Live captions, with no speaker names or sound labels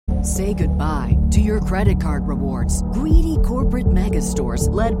Say goodbye to your credit card rewards. Greedy corporate mega stores,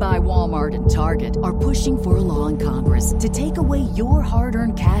 led by Walmart and Target, are pushing for a law in Congress to take away your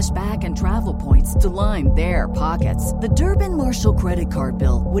hard-earned cash back and travel points to line their pockets. The Durbin-Marshall credit card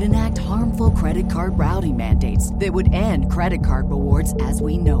bill would enact harmful credit card routing mandates that would end credit card rewards as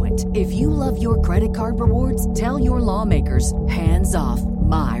we know it. If you love your credit card rewards, tell your lawmakers, hands off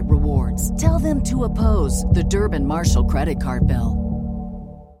my rewards. Tell them to oppose the Durbin-Marshall credit card bill.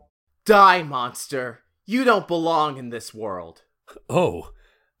 Die, monster! You don't belong in this world. Oh,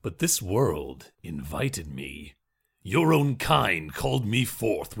 but this world invited me. Your own kind called me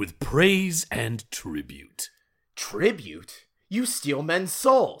forth with praise and tribute. Tribute? You steal men's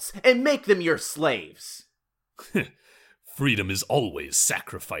souls and make them your slaves. Freedom is always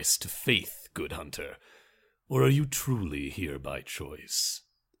sacrificed to faith, good hunter. Or are you truly here by choice?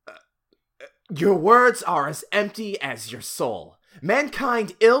 Your words are as empty as your soul.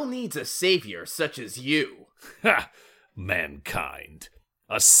 Mankind ill needs a savior such as you. Ha! Mankind.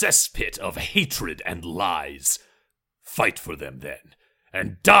 A cesspit of hatred and lies. Fight for them, then,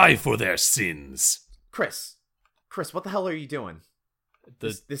 and die for their sins. Chris, what the hell are you doing?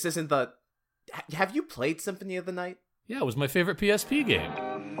 This isn't the... Have you played Symphony of the Night? Yeah, it was my favorite PSP game.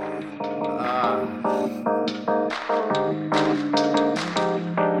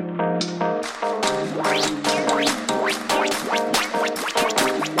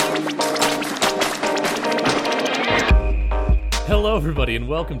 Hello, everybody, and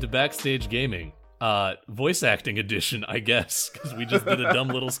welcome to Backstage Gaming. Voice acting edition, I guess, because we just did a dumb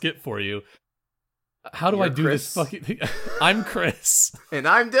little skit for you. How do You're I do Chris. this fucking thing? I'm Chris. And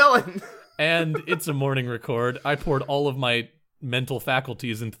I'm Dylan. And it's a morning record. I poured all of my mental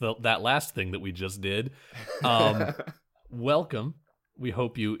faculties into that last thing that we just did. Welcome. We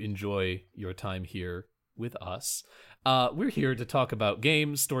hope you enjoy your time here with us. We're here to talk about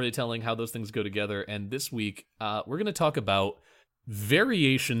games, storytelling, how those things go together. And this week, we're going to talk about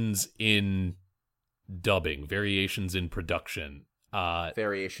variations in dubbing, variations in production.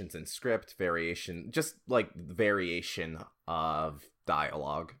 Variations in script, variation of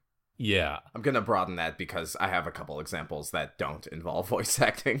dialogue. Yeah. I'm going to broaden that because I have a couple examples that don't involve voice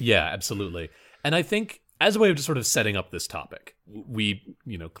acting. Yeah, absolutely. And I think as a way of just sort of setting up this topic, we,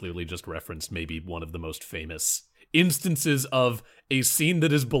 clearly just referenced maybe one of the most famous instances of a scene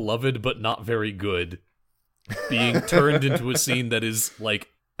that is beloved but not very good being turned into a scene that is, like,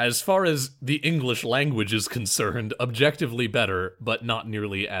 as far as the English language is concerned, objectively better, but not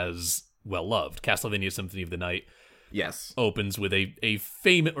nearly as well loved. Castlevania Symphony of the Night. Yes. Opens with a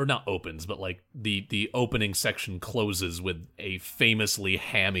famous, or not opens, but like the opening section closes with a famously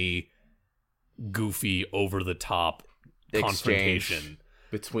hammy, goofy, over-the-top confrontation. Exchange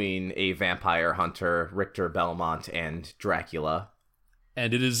between a vampire hunter, Richter Belmont, and Dracula.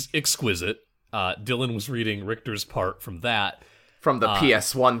 And it is exquisite. Dylan was reading Richter's part from that. From the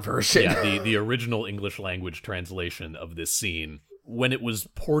PS1 version. Yeah, the original English language translation of this scene. When it was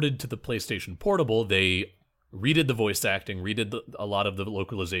ported to the PlayStation Portable, they redid the voice acting, redid a lot of the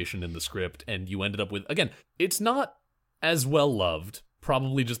localization in the script, and you ended up with, again, it's not as well loved,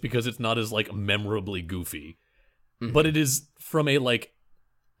 probably just because it's not as, like, memorably goofy, but it is from a, like,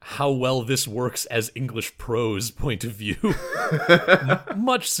 how well this works as English prose point of view,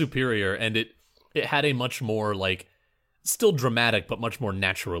 much superior, and it had a much more, like, still dramatic, but much more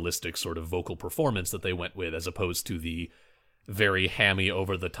naturalistic sort of vocal performance that they went with, as opposed to the very hammy,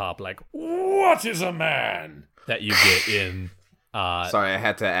 over-the-top, like, what is a man? That you get in... Sorry, I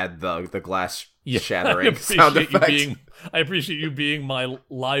had to add the glass shattering sound I effect. appreciate you being my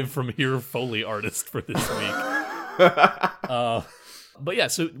live from here Foley artist for this week. But yeah,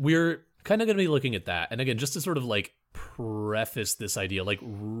 so we're kind of going to be looking at that. And again, just to sort of, like, preface this idea, like,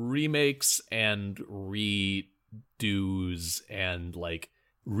 remakes and redos and, like,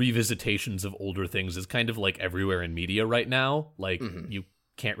 revisitations of older things is kind of, like, everywhere in media right now. Like, you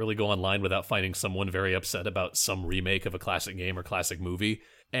can't really go online without finding someone very upset about some remake of a classic game or classic movie.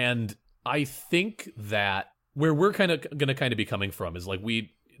 And I think that where we're kind of going to be coming from is, like,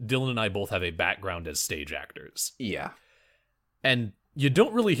 Dylan and I both have a background as stage actors. Yeah. And you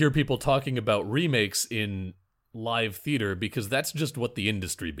don't really hear people talking about remakes in live theater because that's just what the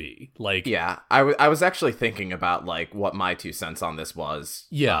industry be. Like, yeah, I was actually thinking about, like, what my 2 cents on this was.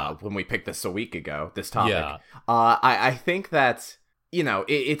 Yeah. When we picked this a week ago, this topic. Yeah. I think that,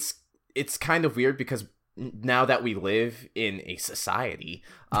 it's kind of weird because now that we live in a society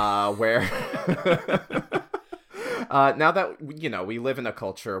where now that we live in a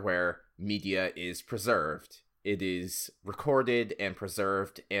culture where media is preserved, it is recorded and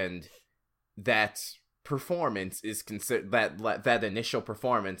preserved, and that performance is considered, that initial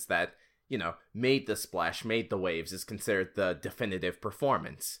performance that, you know, made the splash, made the waves, is considered the definitive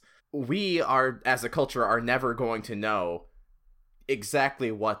performance. We are, as a culture, are never going to know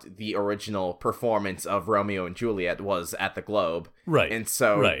exactly what the original performance of Romeo and Juliet was at the Globe. Right. And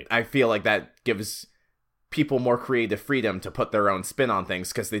so I feel like that gives people more creative freedom to put their own spin on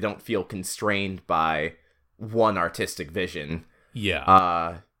things because they don't feel constrained by one artistic vision.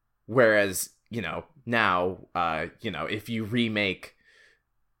 Yeah. Whereas, you know, now, you know, if you remake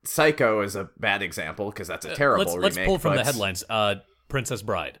Psycho is a bad example because that's a terrible remake. Let's pull from the headlines. Princess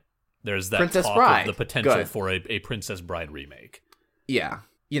Bride. There's that Princess talk Bride. of the potential Good. for a Princess Bride remake. Yeah.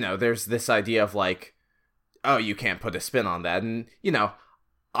 You know, there's this idea of like, oh, you can't put a spin on that. And, you know,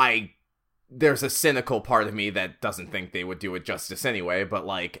 there's a cynical part of me that doesn't think they would do it justice anyway. But,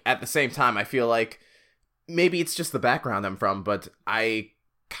 like, at the same time, I feel like maybe it's just the background I'm from, but I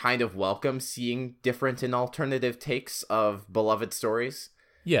kind of welcome seeing different and alternative takes of beloved stories.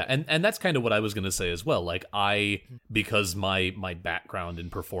 Yeah, and that's kind of what I was going to say as well. Like, because my background in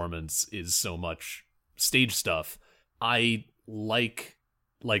performance is so much stage stuff, I like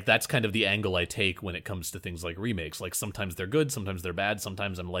that's kind of the angle I take when it comes to things like remakes. Like, sometimes they're good, sometimes they're bad,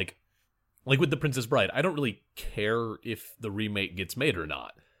 sometimes I'm like with The Princess Bride, I don't really care if the remake gets made or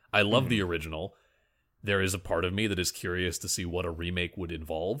not. I love the original. There is a part of me that is curious to see what a remake would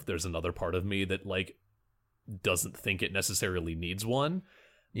involve. There's another part of me that, like, doesn't think it necessarily needs one.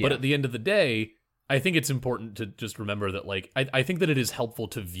 Yeah. But at the end of the day, I think it's important to just remember that, like, I think that it is helpful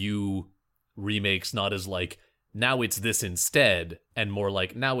to view remakes not as, like, now it's this instead, and more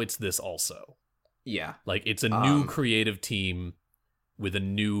like, now it's this also. Yeah. Like, it's a new creative team with a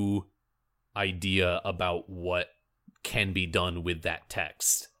new idea about what can be done with that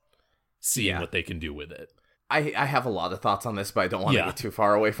text, seeing what they can do with it. I have a lot of thoughts on this, but I don't want to get too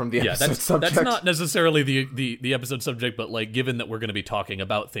far away from the episode subject. That's not necessarily the episode subject, but, like, given that we're going to be talking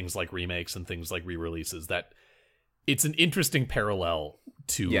about things like remakes and things like re-releases, that it's an interesting parallel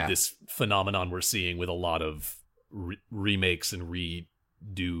to this phenomenon we're seeing with a lot of remakes and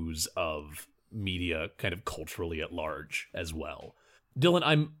redos of media kind of culturally at large as well. Dylan,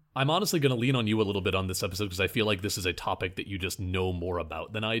 I'm honestly going to lean on you a little bit on this episode because I feel like this is a topic that you just know more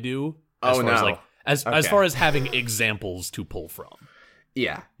about than I do. As far as having examples to pull from.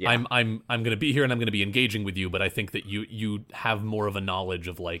 Yeah. I'm going to be here and I'm going to be engaging with you, but I think that you have more of a knowledge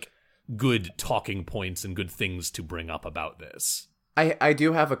of, like, good talking points and good things to bring up about this. I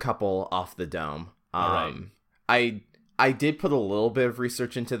do have a couple off the dome. All right. I did put a little bit of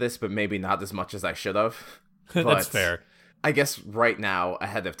research into this, but maybe not as much as I should have. That's fair. I guess right now,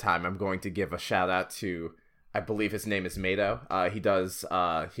 ahead of time, I'm going to give a shout out to, I believe his name is Mado.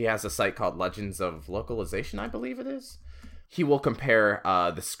 He has a site called Legends of Localization, I believe it is. He will compare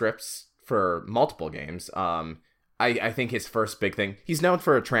the scripts for multiple games. I think his first big thing, he's known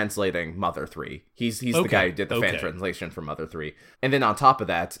for translating Mother 3. He's the guy who did the fan translation for Mother 3. And then on top of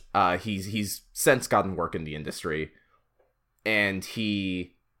that, he's since gotten work in the industry. And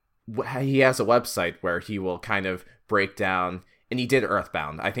he has a website where he will kind of break down, and he did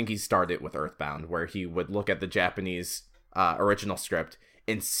Earthbound. I think he started with Earthbound, where he would look at the Japanese original script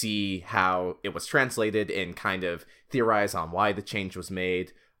and see how it was translated and kind of theorize on why the change was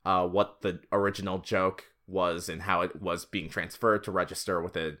made, what the original joke was and how it was being transferred to register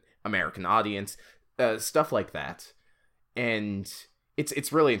with an American audience, stuff like that. And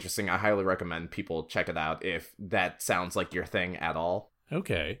it's really interesting. I highly recommend people check it out if that sounds like your thing at all.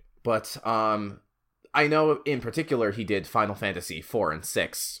 Okay. But I know in particular he did Final Fantasy 4 and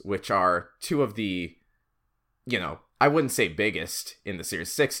 6, which are two of the, you know, I wouldn't say biggest in the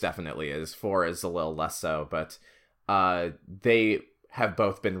series. 6 definitely is. 4 is a little less so, but they have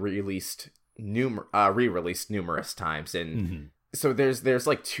both been re-released numerous times. And so there's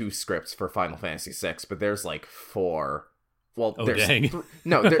like 2 scripts for Final Fantasy 6, but there's like 4. Well,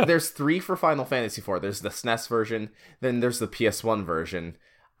 there's 3 for Final Fantasy 4. There's the SNES version, then there's the PS1 version,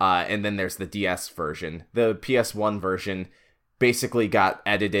 and then there's the DS version. The PS1 version basically got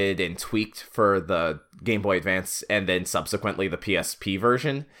edited and tweaked for the Game Boy Advance, and then subsequently the PSP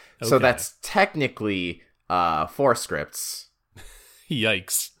version. Okay. So that's technically 4 scripts.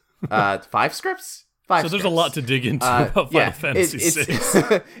 Yikes. 5 scripts? 5 so there's scripts. A lot to dig into about Final Fantasy 6.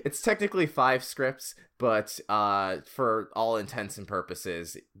 It's technically 5 scripts, but for all intents and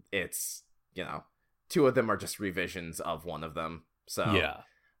purposes, it's, you know, 2 of them are just revisions of one of them. So yeah.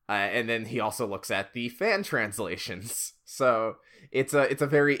 And then he also looks at the fan translations. So it's a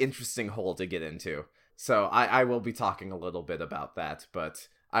very interesting hole to get into. So I will be talking a little bit about that, but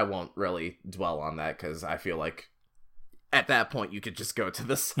I won't really dwell on that because I feel like at that point, you could just go to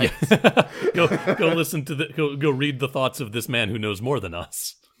the site. go listen to go read the thoughts of this man who knows more than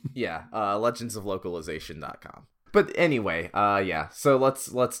us. Yeah, legendsoflocalization.com. But anyway, yeah. So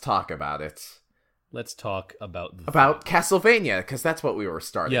let's talk about it. Let's talk about Castlevania, because that's what we were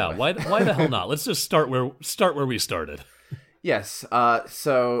starting. Yeah, with. why the hell not? Let's just start where we started. Yes.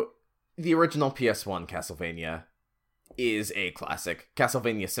 So the original PS1 Castlevania is a classic.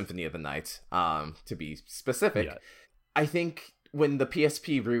 Castlevania Symphony of the Night, to be specific. Yeah. I think when the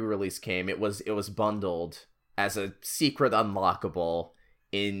PSP re-release came, it was bundled as a secret unlockable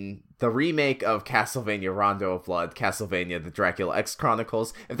in the remake of Castlevania Rondo of Blood, Castlevania The Dracula X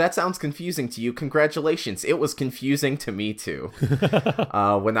Chronicles. If that sounds confusing to you, congratulations. It was confusing to me too.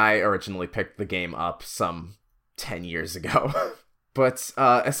 When I originally picked the game up some 10 years ago. But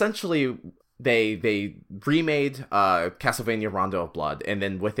essentially, they remade Castlevania Rondo of Blood, and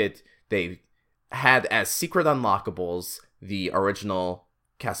then with it, they had as secret unlockables the original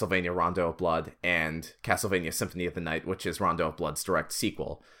Castlevania Rondo of Blood and Castlevania Symphony of the Night, which is Rondo of Blood's direct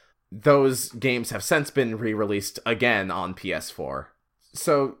sequel. Those games have since been re-released again on PS4.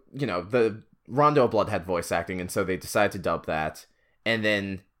 So, the Rondo of Blood had voice acting, and so they decided to dub that, and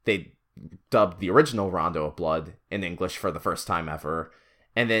then they dubbed the original Rondo of Blood in English for the first time ever,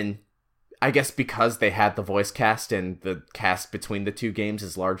 and then I guess because they had the voice cast and the cast between the two games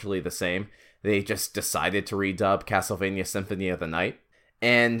is largely the same, they just decided to redub Castlevania Symphony of the Night.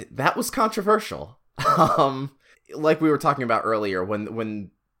 And that was controversial. Like we were talking about earlier,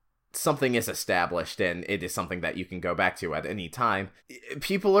 when something is established and it is something that you can go back to at any time,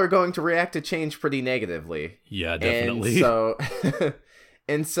 people are going to react to change pretty negatively. Yeah, definitely.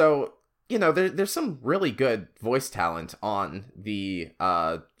 And so, there's some really good voice talent on the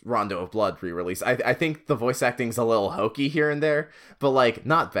Rondo of Blood re-release. I think the voice acting's a little hokey here and there, but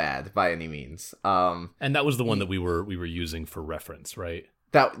not bad by any means. And that was the one that we were using for reference, right?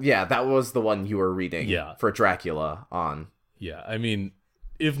 That was the one you were reading for Dracula on. Yeah, I mean,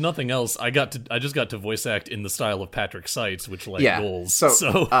 if nothing else, I just got to voice act in the style of Patrick Seitz, which goals.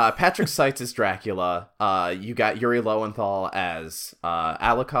 So Patrick Seitz is Dracula. You got Yuri Lowenthal as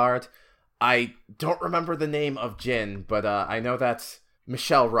Alucard. I don't remember the name of Jin, but I know that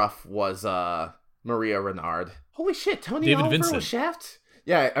Michelle Ruff was Maria Renard. Holy shit, Tony Oliver was Shaft?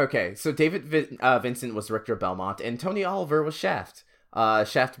 Yeah, okay. So David Vincent was Richter Belmont, and Tony Oliver was Shaft.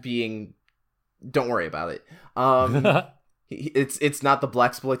 Shaft being... Don't worry about it. It's not the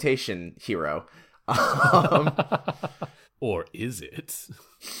blaxploitation hero. Or is it?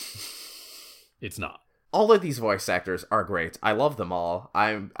 It's not. All of these voice actors are great. I love them all.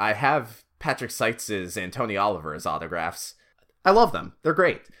 I have Patrick Seitz's and Tony Oliver's autographs. I love them. They're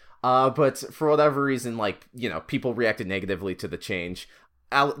great. But for whatever reason, people reacted negatively to the change.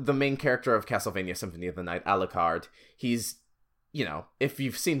 The main character of Castlevania Symphony of the Night, Alucard, he's, if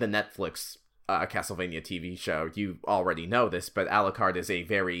you've seen the Netflix Castlevania TV show, you already know this, but Alucard is a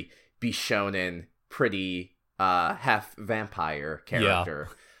very Bishonen, pretty half vampire character.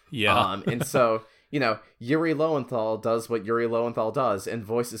 Yeah. And so, Yuri Lowenthal does what Yuri Lowenthal does and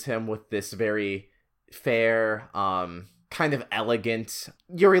voices him with this very fair, kind of elegant...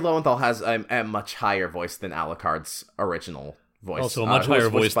 Yuri Lowenthal has a much higher voice than Alucard's original voice. Also a much higher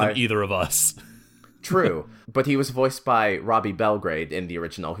voice than either of us. True, but he was voiced by Robbie Belgrade in the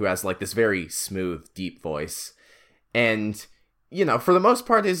original, who has this very smooth, deep voice. And, for the most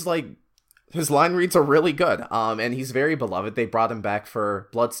part, his line reads are really good. And he's very beloved. They brought him back for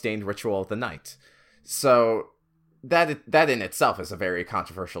Bloodstained Ritual of the Night. So that in itself is a very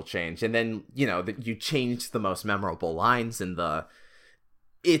controversial change. And then, you change the most memorable lines in the...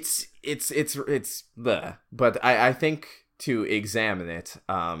 It's the... But I think to examine it,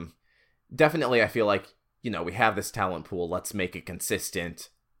 definitely I feel like, we have this talent pool, let's make it consistent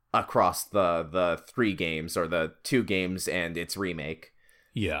across the 3 games, or the 2 games and its remake.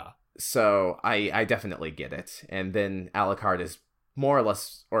 Yeah. So I definitely get it. And then Alucard is more or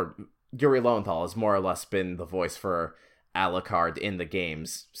less, or Yuri Lowenthal has more or less been the voice for Alucard in the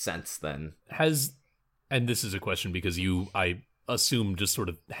games since then. And this is a question because I assume, just sort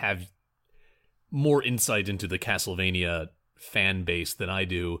of have more insight into the Castlevania fan base than I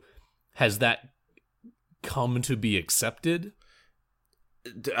do. Has that come to be accepted?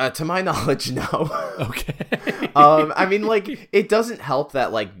 To my knowledge, no. Okay. I mean, it doesn't help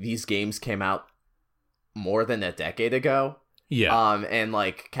that, these games came out more than a decade ago. Yeah. And,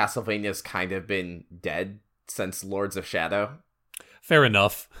 Castlevania's kind of been dead since Lords of Shadow. Fair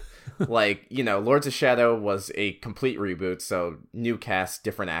enough. Lords of Shadow was a complete reboot, so new cast,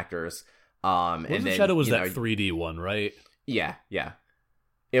 different actors. Lords of Shadow was that 3D one, right? Yeah.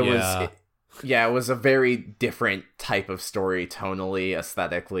 It was... Yeah, it was a very different type of story, tonally,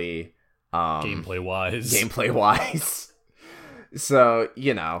 aesthetically, gameplay-wise. So,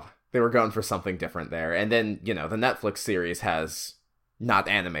 they were going for something different there. And then, the Netflix series has not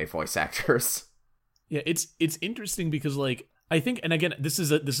anime voice actors. Yeah, it's interesting because, like, I think, and again, this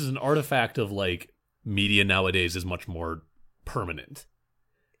is an artifact of, like, media nowadays is much more permanent.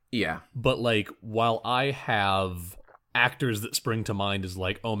 Yeah. But, like, while I have actors that spring to mind as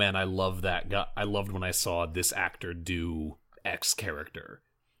like, oh man, I love that guy. I loved when I saw this actor do X character.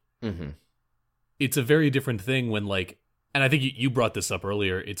 Mm-hmm. It's a very different thing when, like, and I think you brought this up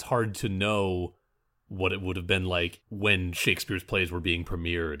earlier, it's hard to know what it would have been like when Shakespeare's plays were being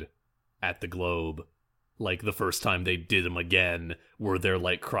premiered at the Globe. Like, the first time they did them again, were there,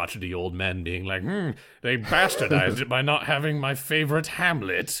 like, crotchety old men being like, they bastardized it by not having my favorite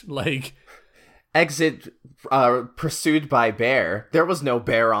Hamlet. Like, Exit pursued by bear. There was no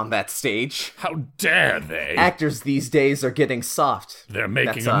bear on that stage. how dare they? Actors these days are getting soft. They're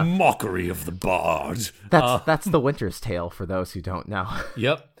making a mockery of the bard. That's The Winter's Tale, for those who don't know.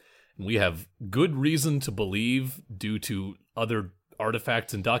 Yep. We have good reason to believe, due to other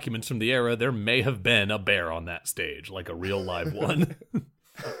artifacts and documents from the era, there may have been a bear on that stage, like a real live one.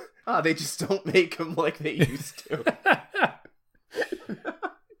 They just don't make them like they used to.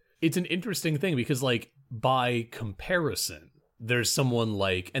 It's an interesting thing because, like, by comparison, there's someone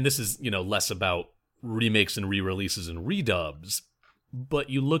like, and this is, less about remakes and re-releases and redubs,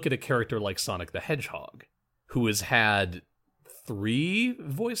 but you look at a character like Sonic the Hedgehog, who has had 3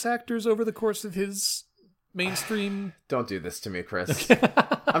 voice actors over the course of his mainstream. Don't do this to me, Chris.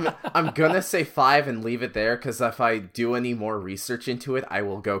 I'm gonna say 5 and leave it there, because if I do any more research into it, I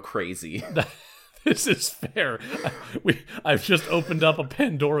will go crazy. This is fair. I've just opened up a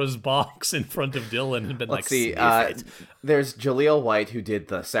Pandora's box in front of Dylan and been Let's see. There's Jaleel White, who did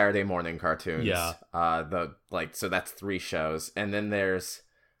the Saturday morning cartoons. Yeah. So that's 3 shows, and then there's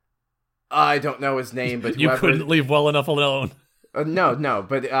I don't know his name, but you couldn't leave well enough alone. No,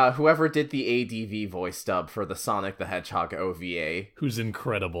 but whoever did the ADV voice dub for the Sonic the Hedgehog OVA. Who's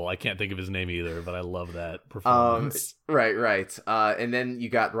incredible. I can't think of his name either, but I love that performance. Right. And then you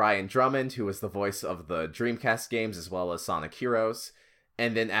got Ryan Drummond, who was the voice of the Dreamcast games as well as Sonic Heroes.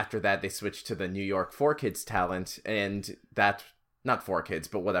 And then after that, they switched to the New York 4Kids talent, and that, not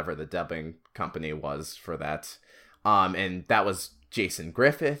 4Kids, but whatever the dubbing company was for that. And that was Jason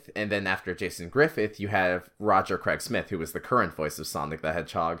Griffith, and then after Jason Griffith, you have Roger Craig Smith, who was the current voice of Sonic the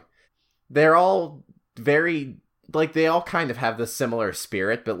Hedgehog. They're all very, like, they all kind of have the similar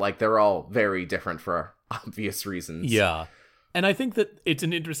spirit, but, like, they're all very different for obvious reasons. Yeah. And I think that it's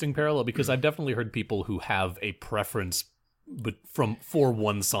an interesting parallel, because I've definitely heard people who have a preference for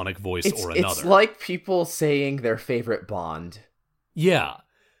one Sonic voice or another. It's like people saying their favorite Bond. Yeah.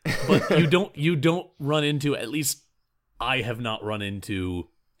 But you don't run into, at least I have not run into,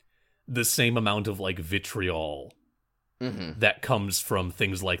 the same amount of, like, vitriol that comes from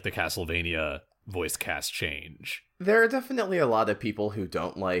things like the Castlevania voice cast change. There are definitely a lot of people who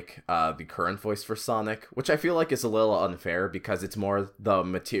don't like the current voice for Sonic, which I feel like is a little unfair, because it's more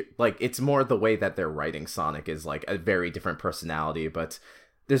it's more the way that they're writing Sonic is, like, a very different personality. But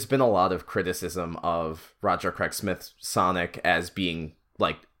there's been a lot of criticism of Roger Craig Smith's Sonic as being,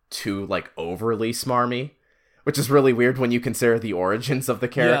 like, too, like, overly smarmy. Which is really weird when you consider the origins of the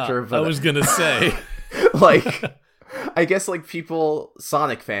character. Yeah, but, I was gonna say. Like, I guess, like, people,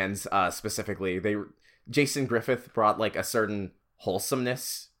 Sonic fans specifically, Jason Griffith brought, like, a certain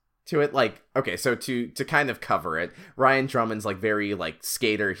wholesomeness to it. Like, okay, so to kind of cover it, Ryan Drummond's, like, very, like,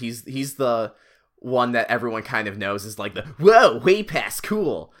 skater. He's the one that everyone kind of knows is, like, the, whoa, way past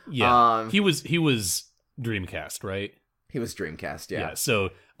cool. Yeah, he was Dreamcast, right? He was Dreamcast, yeah. So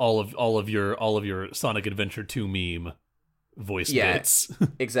all of your Sonic Adventure 2 meme voice bits.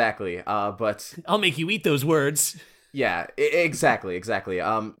 Exactly. But I'll make you eat those words. Yeah, exactly.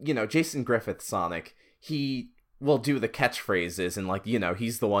 Jason Griffith Sonic, he will do the catchphrases, and, like,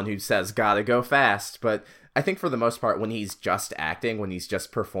 he's the one who says gotta go fast. But I think for the most part, when he's just acting, when he's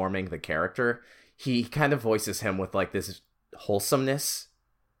just performing the character, he kind of voices him with, like, this wholesomeness.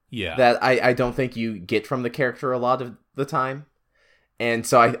 Yeah. That I don't think you get from the character a lot of the time. And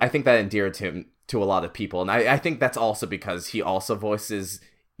so I think that endeared him to a lot of people. And I think that's also because he also voices,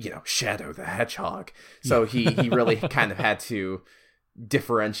 Shadow the Hedgehog. So he really kind of had to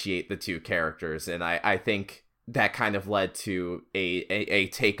differentiate the two characters. And I think that kind of led to a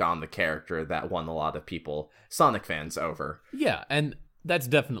take on the character that won a lot of people, Sonic fans, over. Yeah, and that's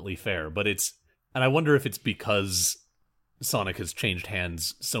definitely fair. But and I wonder if it's because Sonic has changed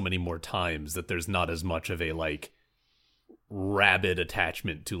hands so many more times that there's not as much of a, like, rabid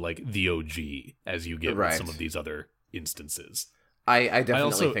attachment to like the OG as you get with some of these other instances. I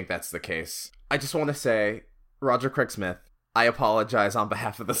definitely think that's the case. I just want to say, Roger Craig Smith, I apologize on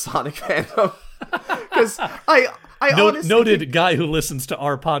behalf of the Sonic fandom. Because I honestly... Noted guy who listens to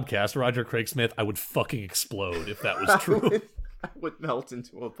our podcast, Roger Craig Smith, I would fucking explode if that was true. I would melt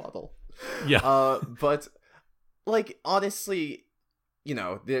into a puddle. Yeah. But, like, honestly, you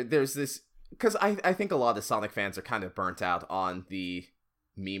know, there's this... Because I think a lot of Sonic fans are kind of burnt out on the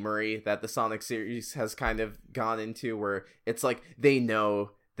memery that the Sonic series has kind of gone into, where it's like they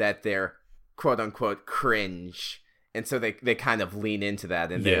know that they're quote-unquote cringe, and so they kind of lean into that,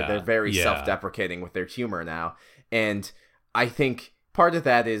 and they're very self-deprecating with their humor now. And I think part of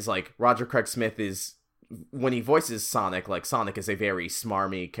that is, like, Roger Craig Smith is, when he voices Sonic, like, Sonic is a very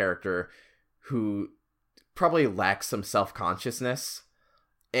smarmy character who probably lacks some self-consciousness.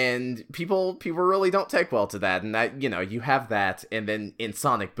 And people really don't take well to that, and that, you know, you have that, and then in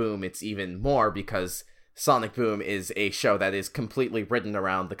Sonic Boom, it's even more, because Sonic Boom is a show that is completely written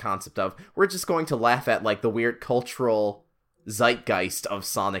around the concept of, we're just going to laugh at, like, the weird cultural zeitgeist of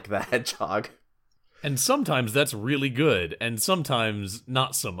Sonic the Hedgehog. And sometimes that's really good, and sometimes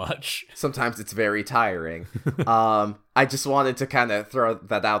not so much. Sometimes it's very tiring. I just wanted to kind of throw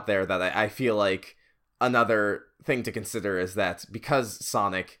that out there, that I feel like another thing to consider is that because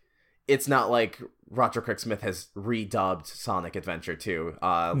Sonic, it's not like Roger Craig Smith has redubbed Sonic Adventure 2.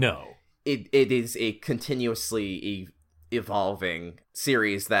 No. It is a continuously evolving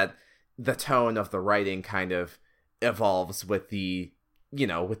series that the tone of the writing kind of evolves with the, you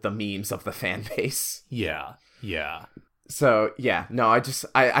know, with the memes of the fan base. Yeah. So, yeah, no, I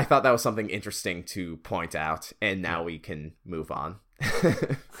thought that was something interesting to point out, and now we can move on.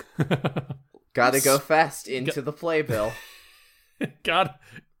 Gotta go fast into the playbill. Gotta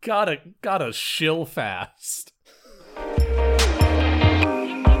shill fast.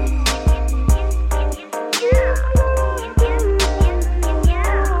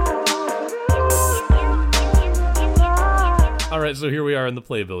 Alright, so here we are in the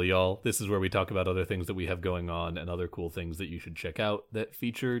playbill, y'all. This is where we talk about other things that we have going on and other cool things that you should check out that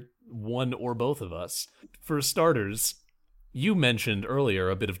feature one or both of us. For starters, you mentioned earlier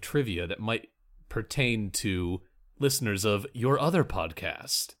a bit of trivia that might pertain to listeners of your other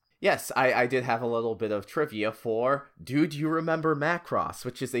podcast. Yes, I did have a little bit of trivia for Dude You Remember Macross,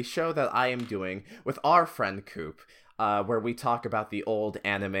 which is a show that I am doing with our friend Coop, where we talk about the old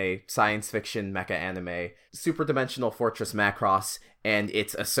anime, science fiction mecha anime, Super Dimensional Fortress Macross, and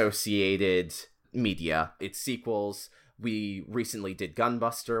its associated media, its sequels. We recently did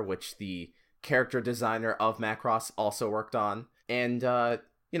Gunbuster, which the character designer of Macross also worked on, and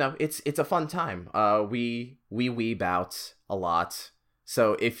you know, it's a fun time. We weeb out a lot.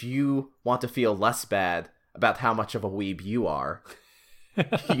 So if you want to feel less bad about how much of a weeb you are,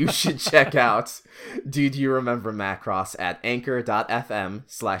 you should check out Dude You Remember Macross at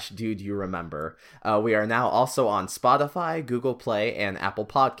anchor.fm/Dude You Remember. We are now also on Spotify, Google Play, and Apple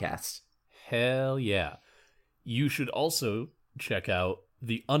Podcasts. Hell yeah. You should also check out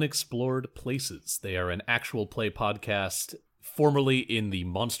The Unexplored Places. They are an actual play podcast formerly in the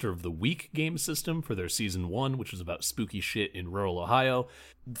Monster of the Week game system for their season 1, which is about spooky shit in rural Ohio.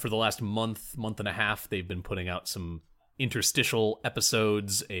 For the last month and a half, they've been putting out some interstitial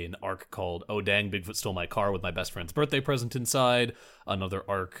episodes, an arc called Oh Dang, Bigfoot Stole My Car with my best friend's birthday present inside, another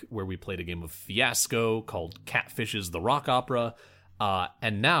arc where we played a game of Fiasco called Catfishes the Rock Opera,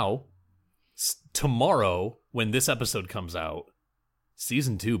 and now, tomorrow, when this episode comes out,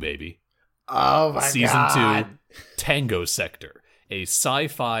 season 2, baby. Oh my Season God. 2, Tango Sector, a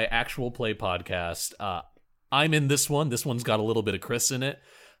sci-fi actual play podcast. I'm in this one. This one's got a little bit of Chris in it.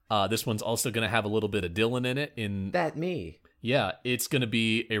 This one's also going to have a little bit of Dylan in it. That me. Yeah, it's going to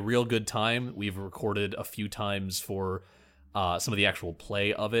be a real good time. We've recorded a few times for some of the actual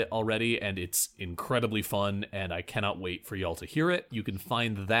play of it already, and it's incredibly fun, and I cannot wait for y'all to hear it. You can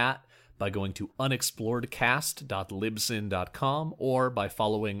find that by going to unexploredcast.libsyn.com or by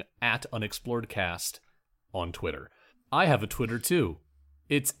following @unexploredcast on Twitter. I have a Twitter too.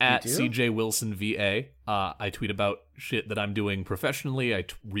 It's at CJWilsonVA. I tweet about shit that I'm doing professionally. I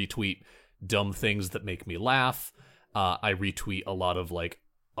retweet dumb things that make me laugh. I retweet a lot of like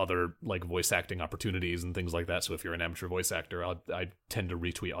other like voice acting opportunities and things like that. So if you're an amateur voice actor, I tend to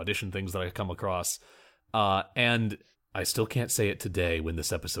retweet audition things that I come across. And I still can't say it today when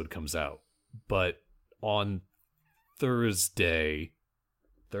this episode comes out, but on Thursday,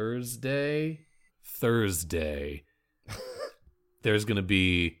 there's going to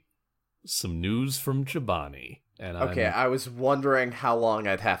be some news from Chobani. And okay, I was wondering how long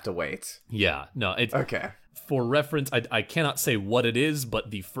I'd have to wait. Yeah, no, it's okay. For reference, I cannot say what it is,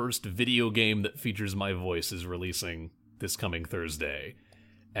 but the first video game that features my voice is releasing this coming Thursday.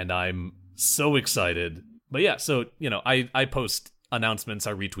 And I'm so excited. But yeah, so, I post announcements,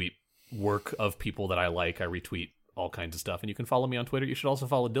 I retweet work of people that I like, I retweet all kinds of stuff. And you can follow me on Twitter. You should also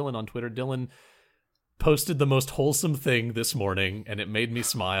follow Dylan on Twitter. Dylan posted the most wholesome thing this morning, and it made me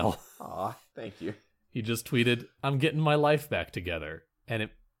smile. Aw, thank you. He just tweeted, "I'm getting my life back together." And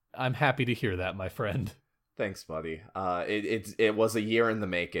I'm happy to hear that, my friend. Thanks, buddy. It was a year in the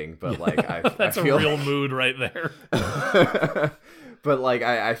making, but like that's I feel a real mood right there. But like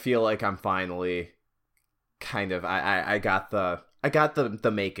I feel like I'm finally kind of I got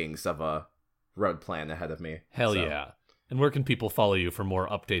the makings of a road plan ahead of me. Hell yeah. And where can people follow you for more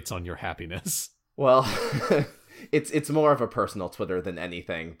updates on your happiness? Well, it's more of a personal Twitter than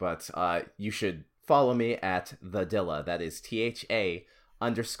anything, but you should follow me at the Dilla. That is THA_DILA.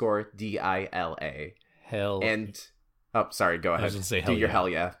 Hell. And sorry, go ahead. I was gonna say do your hell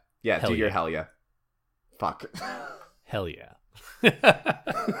yeah. Yeah, hell do your yeah. hell yeah. Fuck. Hell yeah.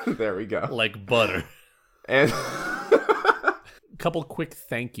 There we go. Like butter. And couple quick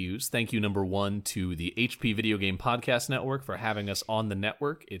thank yous. Thank you number 1 to the HP Video Game Podcast Network for having us on the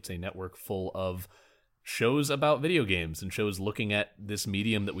network. It's a network full of shows about video games and shows looking at this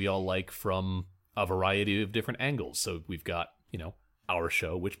medium that we all like from a variety of different angles. So we've got, our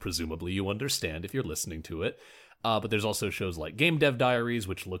show, which presumably you understand if you're listening to it. But there's also shows like Game Dev Diaries,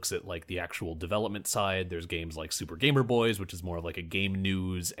 which looks at like the actual development side. There's games like Super Gamer Boys, which is more of like a game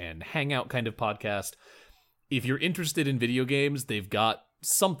news and hangout kind of podcast. If you're interested in video games, they've got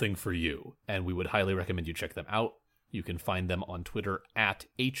something for you, and we would highly recommend you check them out. You can find them on Twitter at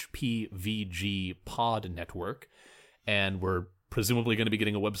HPVG Pod Network, and we're presumably going to be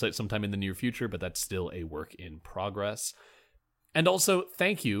getting a website sometime in the near future, but that's still a work in progress. And also,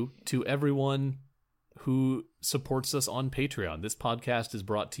 thank you to everyone who supports us on Patreon. This podcast is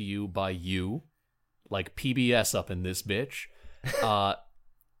brought to you by you, like PBS up in this bitch.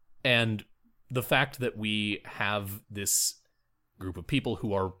 And the fact that we have this group of people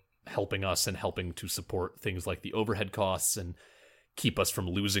who are helping us and helping to support things like the overhead costs and keep us from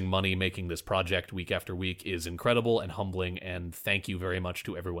losing money making this project week after week is incredible and humbling, and thank you very much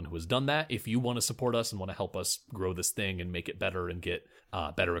to everyone who has done that. If you want to support us and want to help us grow this thing and make it better and get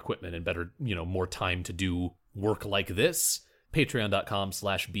better equipment and better, more time to do work like this,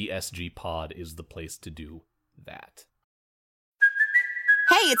 patreon.com/BSGpod is the place to do that.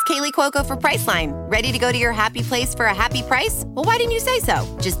 Hey, it's Kaylee Cuoco for Priceline. Ready to go to your happy place for a happy price? Well, why didn't you say so?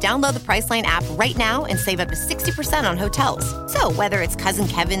 Just download the Priceline app right now and save up to 60% on hotels. So whether it's Cousin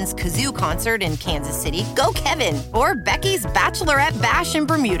Kevin's Kazoo Concert in Kansas City, go Kevin, or Becky's Bachelorette Bash in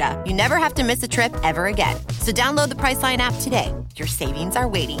Bermuda, you never have to miss a trip ever again. So download the Priceline app today. Your savings are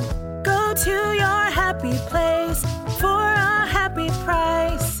waiting. Go to your happy place for a happy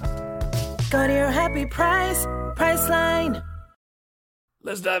price. Go to your happy price, Priceline.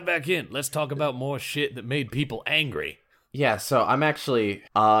 Let's dive back in. Let's talk about more shit that made people angry. yeah, so I'm actually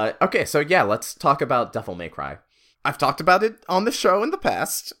okay, so yeah, let's talk about Devil May Cry. I've talked about it on the show in the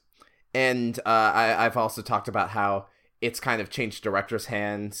past, and I've also talked about how it's kind of changed director's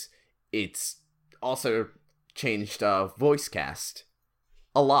hands. It's also changed voice cast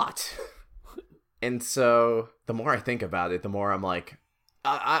a lot. And so the more I think about it, the more I'm like,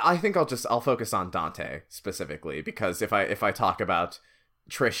 I think I'll focus on Dante specifically, because if I talk about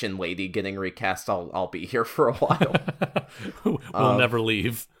Trish and Lady getting recast, I'll be here for a while. We'll never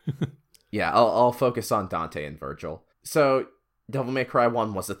leave. Yeah, I'll focus on Dante and Virgil. So Devil May Cry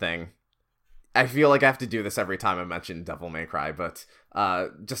 1 was a thing. I feel like I have to do this every time I mention Devil May Cry, but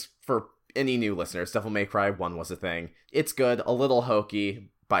just for any new listeners, Devil May Cry 1 was a thing. It's good, a little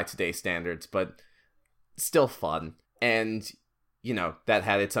hokey by today's standards, but still fun. And, that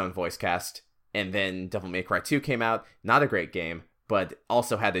had its own voice cast. And then Devil May Cry 2 came out, not a great game, but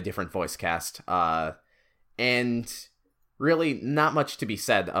also had a different voice cast. And really not much to be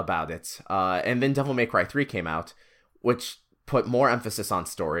said about it. And then Devil May Cry 3 came out, which put more emphasis on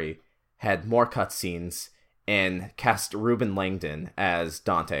story, had more cutscenes, and cast Ruben Langdon as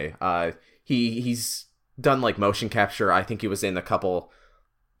Dante. He's done like motion capture. I think he was in a couple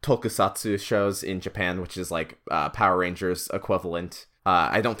tokusatsu shows in Japan, which is like Power Rangers equivalent.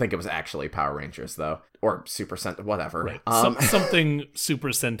 I don't think it was actually Power Rangers though, or Super Sentai, whatever. Right. Something Super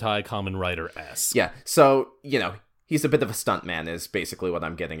Sentai Kamen Rider-esque. Yeah, so he's a bit of a stuntman, is basically what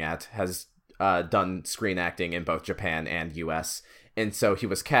I'm getting at. Has done screen acting in both Japan and US, and so he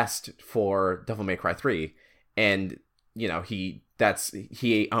was cast for Devil May Cry 3, and he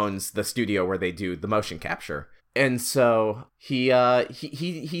owns the studio where they do the motion capture. And so he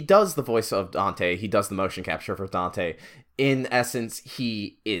does the voice of Dante. He does the motion capture for Dante. In essence,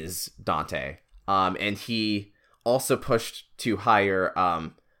 he is Dante. And he also pushed to hire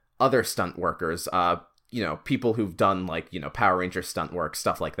other stunt workers, people who've done Power Ranger stunt work,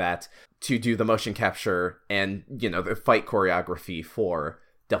 stuff like that, to do the motion capture and, the fight choreography for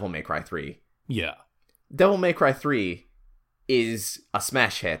Devil May Cry 3. Yeah. Devil May Cry 3 is a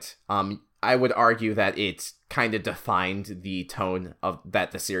smash hit. I would argue that it kind of defined the tone of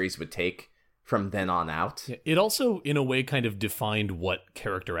that the series would take from then on out. It also, in a way, kind of defined what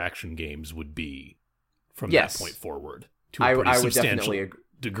character action games would be from yes. that point forward to a pretty substantial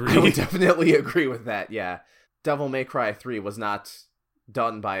degree. I would definitely agree with that, yeah. Devil May Cry 3 was not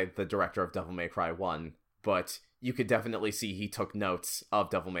done by the director of Devil May Cry 1, but you could definitely see he took notes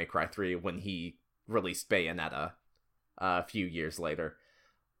of Devil May Cry 3 when he released Bayonetta a few years later.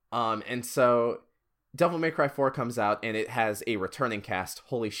 And so Devil May Cry 4 comes out, and it has a returning cast.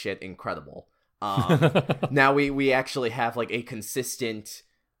 Holy shit, incredible. Now we actually have a consistent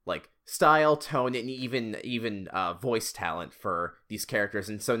style, tone, and even voice talent for these characters.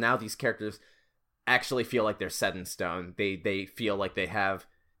 And so now these characters actually feel like they're set in stone. They feel like they have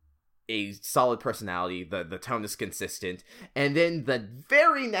a solid personality. The tone is consistent. And then the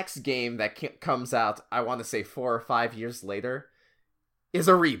very next game that comes out, I want to say 4 or 5 years later, is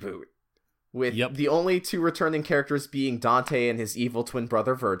a reboot, with the only two returning characters being Dante and his evil twin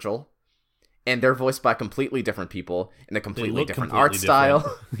brother Virgil, and they're voiced by completely different people in a completely different art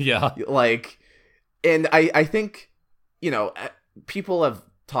style. Yeah. And I think, people have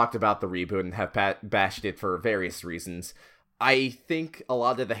talked about the reboot and have bashed it for various reasons. I think a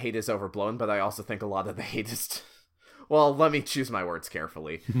lot of the hate is overblown, but I also think a lot of the hate is... Well, let me choose my words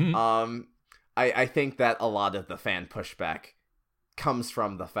carefully. I think that a lot of the fan pushback comes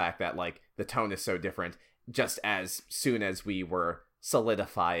from the fact that the tone is so different, just as soon as we were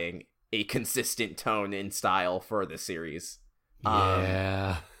solidifying a consistent tone and style for the series.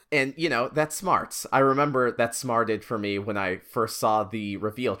 Yeah. And that's smart. I remember that smarted for me when I first saw the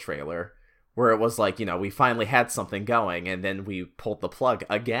reveal trailer, where it was we finally had something going, and then we pulled the plug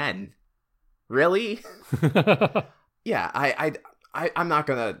again. Really? Yeah, I'm not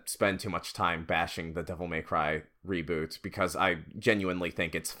gonna spend too much time bashing the Devil May Cry reboot, because I genuinely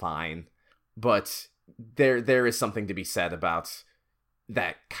think it's fine. But there is something to be said about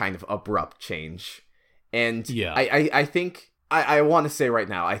that kind of abrupt change. And yeah. I think, I want to say right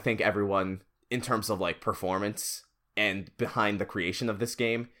now, I think everyone, in terms of performance and behind the creation of this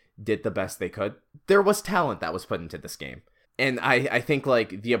game, did the best they could. There was talent that was put into this game. And I think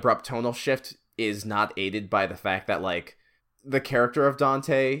the abrupt tonal shift is not aided by the fact that the character of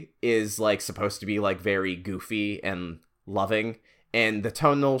Dante is supposed to be very goofy and loving, and the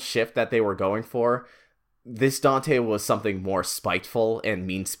tonal shift that they were going for, this Dante was something more spiteful and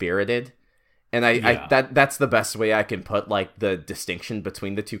mean-spirited. And that's the best way I can put the distinction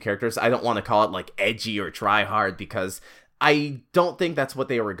between the two characters. I don't want to call it edgy or try hard, because I don't think that's what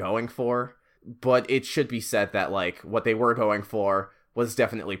they were going for, but it should be said that what they were going for was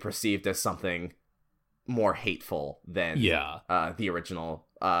definitely perceived as something more hateful than the original,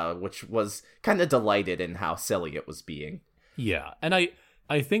 which was kind of delighted in how silly it was being. Yeah, and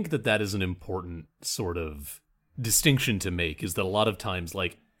I think that is an important sort of distinction to make, is that a lot of times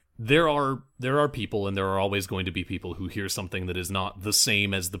there are people, and there are always going to be people who hear something that is not the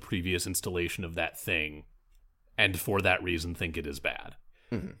same as the previous installation of that thing, and for that reason think it is bad.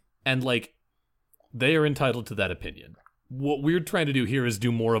 Mm-hmm. And they are entitled to that opinion. What we're trying to do here is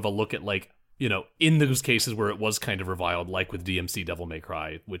do more of a look at in those cases where it was kind of reviled, like with DMC Devil May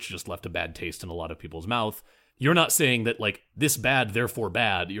Cry, which just left a bad taste in a lot of people's mouth. You're not saying that this bad, therefore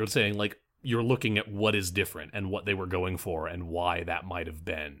bad. You're saying you're looking at what is different and what they were going for and why that might have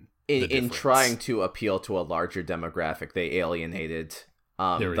been. In trying to appeal to a larger demographic, they alienated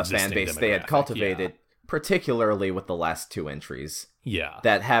the fan base they had cultivated, particularly with the last two entries. Yeah.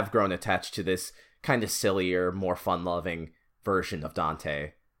 That have grown attached to this kind of sillier, more fun-loving version of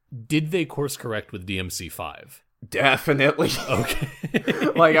Dante. Did they course correct with DMC5? Definitely. Okay.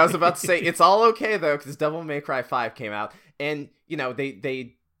 I was about to say, it's all okay though, because Devil May Cry 5 came out, and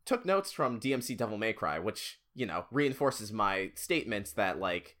they took notes from DMC Devil May Cry, which reinforces my statements that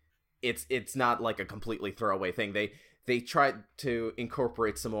it's not a completely throwaway thing. They tried to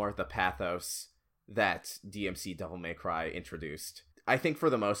incorporate some more of the pathos that DMC Devil May Cry introduced. I think for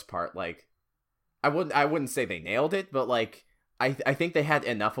the most part, I wouldn't say they nailed it, but I think they had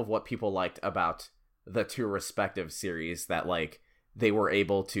enough of what people liked about the two respective series that they were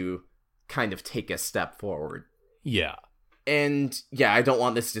able to kind of take a step forward. Yeah. And yeah, I don't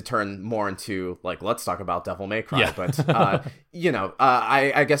want this to turn more into like, let's talk about Devil May Cry. Yeah. But,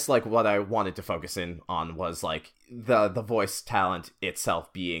 I guess like what I wanted to focus in on was like the voice talent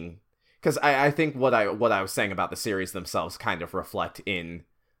itself being, because I think what I was saying about the series themselves kind of reflect in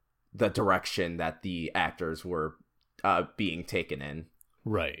the direction that the actors were being taken in.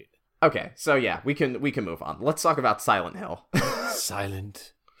 Right. Okay, so yeah, we can move on. Let's talk about Silent Hill.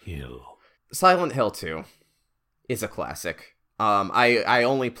 Silent Hill. Silent Hill 2 is a classic. I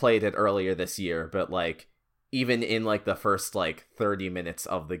only played it earlier this year, but like even in like the first like 30 minutes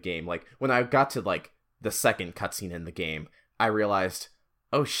of the game, like when I got to like the second cutscene in the game, I realized,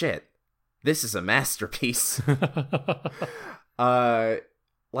 oh shit, this is a masterpiece.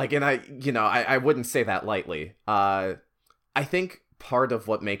 Like, and I wouldn't say that lightly. I think part of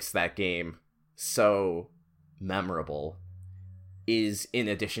what makes that game so memorable is, in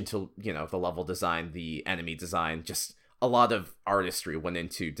addition to, the level design, the enemy design, just a lot of artistry went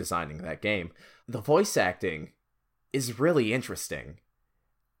into designing that game. The voice acting is really interesting.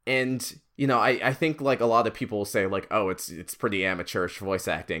 And, I think, like, a lot of people will say, like, oh, it's pretty amateurish voice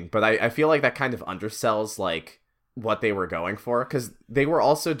acting. But I feel like that kind of undersells, like, what they were going for. Because they were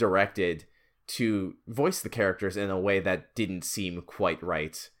also directed to voice the characters in a way that didn't seem quite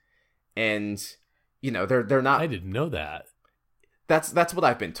right. And, they're not... I didn't know that. That's what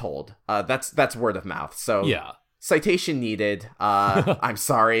I've been told. That's word of mouth. So yeah. Citation needed. I'm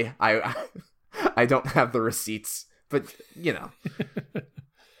sorry. I don't have the receipts, but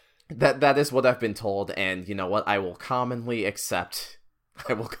that is what I've been told, and you know what? I will commonly accept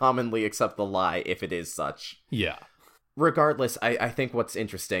the lie if it is such. Yeah. Regardless, I think what's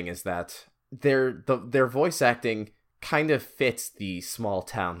interesting is that their voice acting kind of fits the small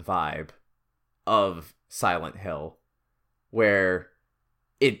town vibe of Silent Hill, where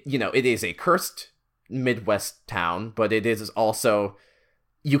it is a cursed Midwest town, but it is also,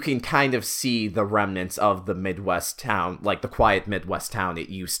 you can kind of see the remnants of the Midwest town, like the quiet Midwest town it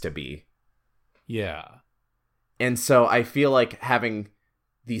used to be. Yeah. And so I feel like having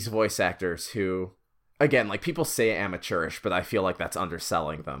these voice actors who, again, like people say amateurish, but I feel like that's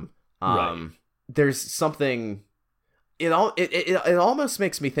underselling them. Right. There's something, it almost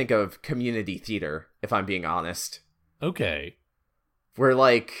makes me think of community theater, if I'm being honest. Okay. Where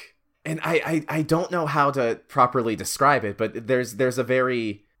like, and I don't know how to properly describe it, but there's a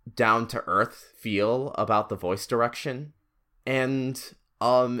very down-to-earth feel about the voice direction. And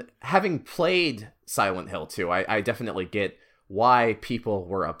having played Silent Hill 2, I definitely get why people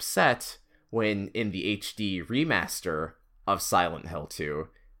were upset when in the HD remaster of Silent Hill 2,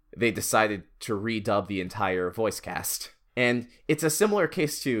 they decided to redub the entire voice cast. And it's a similar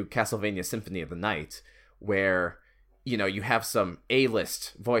case to Castlevania Symphony of the Night, where you have some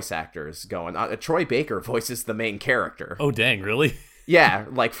A-list voice actors going. Troy Baker voices the main character. Oh, dang, really? Yeah,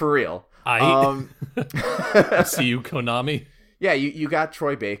 like, for real. See you, Konami? Yeah, you got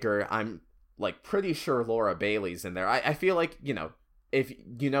Troy Baker. I'm, like, pretty sure Laura Bailey's in there. I feel like, if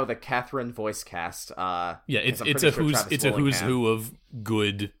the Catherine voice cast... yeah, it's a who's who of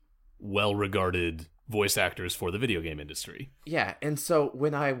good, well-regarded voice actors for the video game industry. Yeah, and so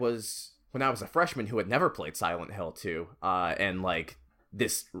when I was a freshman who had never played Silent Hill 2, and like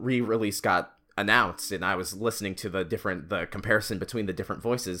this re-release got announced, and I was listening to the comparison between the different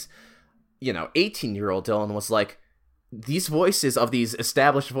voices, 18-year-old Dylan was like, these voices of these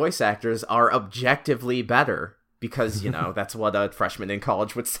established voice actors are objectively better, because, that's what a freshman in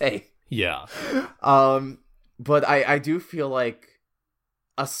college would say. Yeah. But I do feel like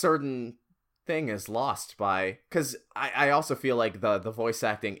a certain thing is lost by, because I also feel like the voice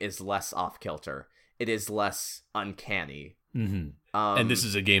acting is less off-kilter. It is less uncanny. Mm-hmm. And this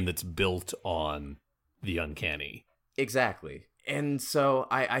is a game that's built on the uncanny. Exactly. And so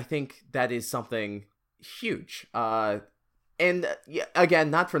I think that is something huge. And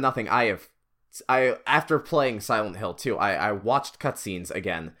again, not for nothing, I after playing Silent Hill 2, I watched cutscenes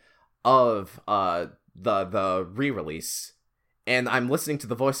again of the re-release, and I'm listening to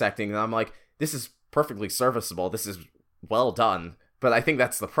the voice acting, and I'm like, this is perfectly serviceable. This is well done. But I think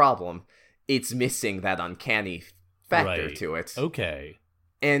that's the problem. It's missing that uncanny factor to it. Okay.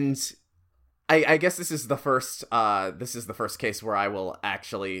 And I guess this is the first case where I will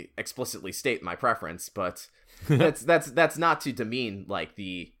actually explicitly state my preference, but that's not to demean like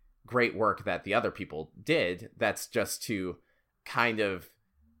the great work that the other people did. That's just to kind of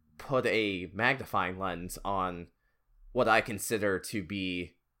put a magnifying lens on what I consider to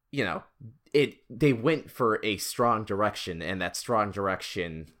be, they went for a strong direction, and that strong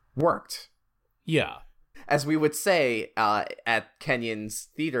direction worked. Yeah. As we would say at Kenyon's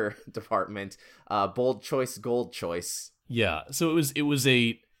theater department, bold choice, gold choice. Yeah. So it was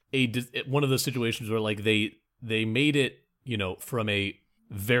a one of those situations where like they made it, from a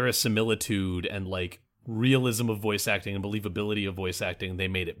verisimilitude and like realism of voice acting and believability of voice acting, they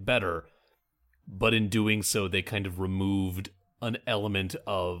made it better. But in doing so, they kind of removed an element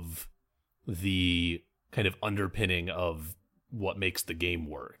of the kind of underpinning of what makes the game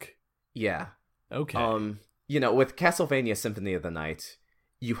work. Yeah. Okay. With Castlevania Symphony of the Night,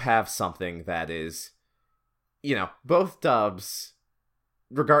 you have something that is, both dubs,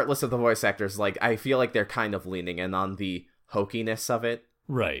 regardless of the voice actors, like, I feel like they're kind of leaning in on the hokiness of it.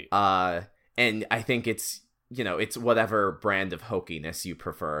 Right. And I think it's, it's whatever brand of hokiness you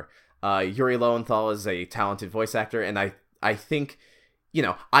prefer. Yuri Lowenthal is a talented voice actor, and I think,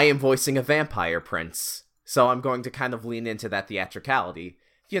 I am voicing a vampire prince, so I'm going to kind of lean into that theatricality.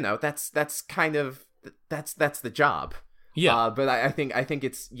 That's kind of, that's the job. Yeah. But I think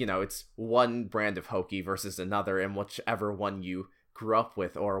it's, it's one brand of hokey versus another, and whichever one you grew up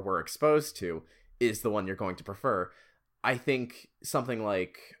with or were exposed to is the one you're going to prefer. I think something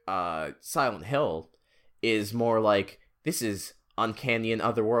like Silent Hill is more like, this is uncanny and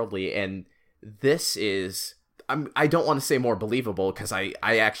otherworldly, and this is, I don't want to say more believable, because I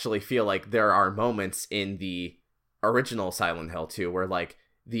actually feel like there are moments in the original Silent Hill 2 where like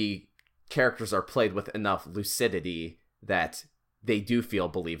the characters are played with enough lucidity that they do feel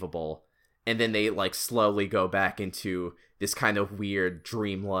believable, and then they like slowly go back into this kind of weird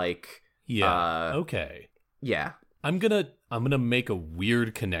dreamlike. Okay. Yeah. I'm gonna make a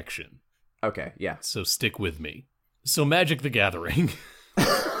weird connection. Okay, yeah. So stick with me. So Magic the Gathering.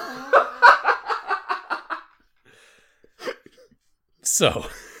 So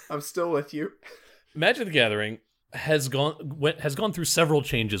I'm still with you. Magic the Gathering has gone through several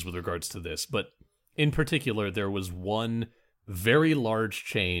changes with regards to this, but in particular, there was one very large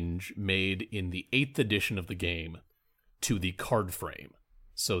change made in the 8th edition of the game to the card frame.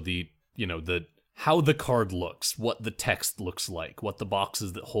 So the how the card looks, what the text looks like, what the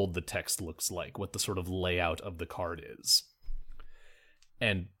boxes that hold the text looks like, what the sort of layout of the card is.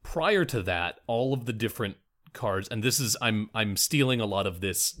 And prior to that, all of the different cards, and this is I'm stealing a lot of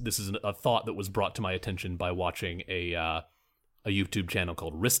this. This is a thought that was brought to my attention by watching a YouTube channel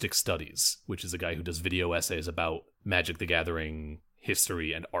called Ristic Studies, which is a guy who does video essays about Magic the Gathering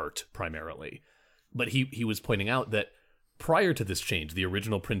history and art primarily. But he was pointing out that prior to this change, the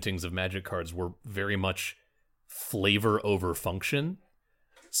original printings of Magic cards were very much flavor over function.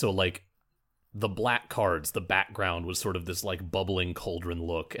 So like the black cards, the background was sort of this like bubbling cauldron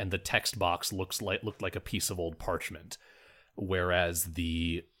look, and the text box looked like a piece of old parchment. Whereas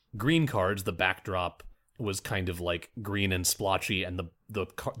the green cards, the backdrop was kind of like green and splotchy, and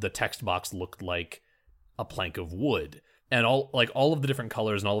the text box looked like a plank of wood. And all of the different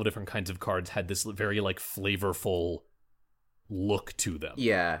colors and all the different kinds of cards had this very like flavorful look to them.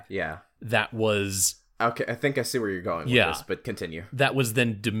 Yeah. That was... Okay, I think I see where you're going with this, but continue. That was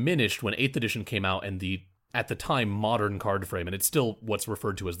then diminished when 8th edition came out, and the, at the time, modern card frame, and it's still what's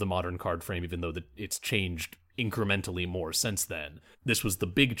referred to as the modern card frame, even though it's changed incrementally more since then. This was the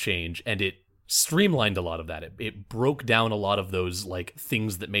big change, and it streamlined a lot of that. It broke down a lot of those like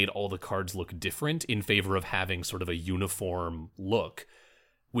things that made all the cards look different in favor of having sort of a uniform look,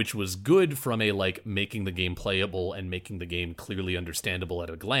 which was good from a like making the game playable and making the game clearly understandable at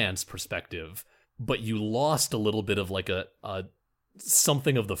a glance perspective. But you lost a little bit of like a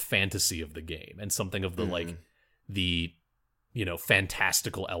something of the fantasy of the game, and something of the like the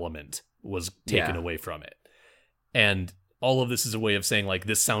fantastical element was taken away from it. And all of this is a way of saying like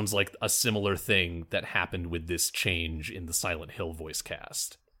this sounds like a similar thing that happened with this change in the Silent Hill voice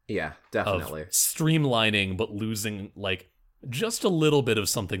cast. Yeah, definitely. Of streamlining but losing like just a little bit of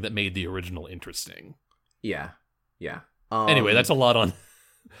something that made the original interesting. Yeah. Anyway, that's a lot on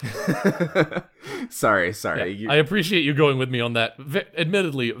sorry. Yeah, I appreciate you going with me on that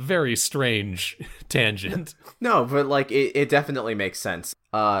admittedly very strange tangent. No, but like it definitely makes sense.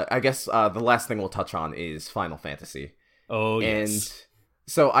 I guess the last thing we'll touch on is Final Fantasy. Oh, yes. And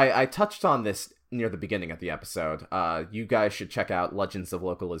so I touched on this near the beginning of the episode. You guys should check out Legends of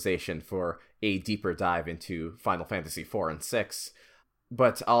Localization for a deeper dive into Final Fantasy 4 and 6,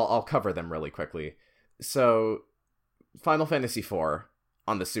 but I'll cover them really quickly. So Final Fantasy 4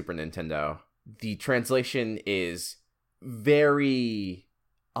 on the Super Nintendo, the translation is very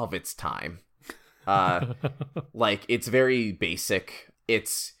of its time. Like, it's very basic.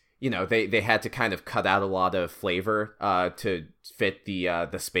 It's, they had to kind of cut out a lot of flavor to fit the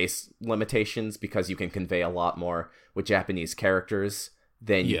space limitations, because you can convey a lot more with Japanese characters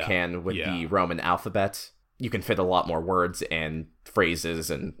than you can with the Roman alphabet. You can fit a lot more words and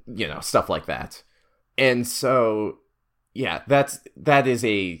phrases and, stuff like that. And so Yeah, that is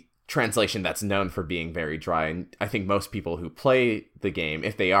a translation that's known for being very dry, and I think most people who play the game,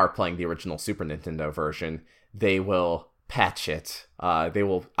 if they are playing the original Super Nintendo version, they will patch it. They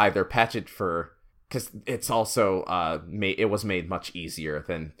will either patch it because it's also it was made much easier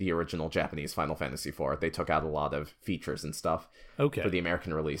than the original Japanese Final Fantasy IV. They took out a lot of features and stuff for the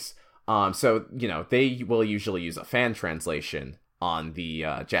American release. So, they will usually use a fan translation on the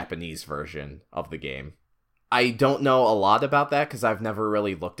Japanese version of the game. I don't know a lot about that because I've never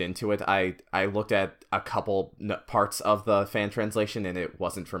really looked into it. I looked at a couple parts of the fan translation and it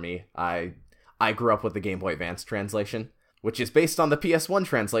wasn't for me. I grew up with the Game Boy Advance translation, which is based on the PS1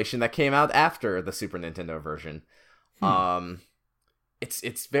 translation that came out after the Super Nintendo version.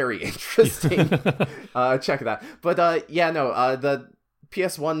 It's very interesting. Check it out. But the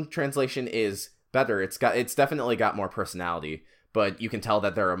PS1 translation is better. It's definitely got more personality, but you can tell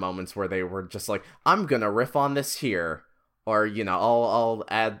that there are moments where they were just like, I'm gonna riff on this here, or I'll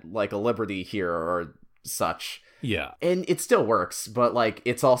add like a liberty here or such. Yeah. And it still works, but like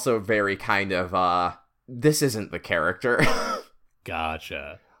it's also very kind of this isn't the character.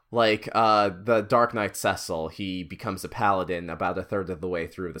 Gotcha. Like, the Dark Knight Cecil, he becomes a paladin about a third of the way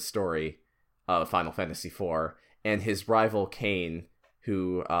through the story of Final Fantasy IV, and his rival Kain,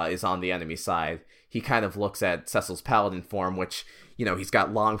 who is on the enemy side, he kind of looks at Cecil's paladin form, which, he's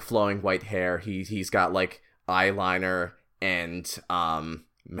got long flowing white hair, he's got, like, eyeliner and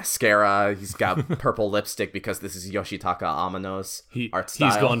mascara, he's got purple lipstick because this is Yoshitaka Amano's art style.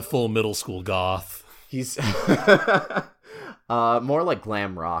 He's gone full middle school goth. He's more like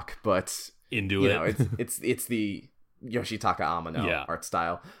glam rock, but into it. It's the Yoshitaka Amano art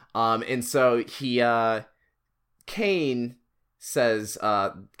style. And so Kain says,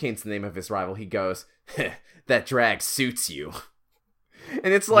 Kain's the name of his rival. He goes, "That drag suits you,"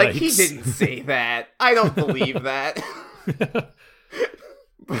 and it's like, he didn't say that. I don't believe that.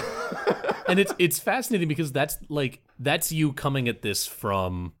 And it's fascinating because that's you coming at this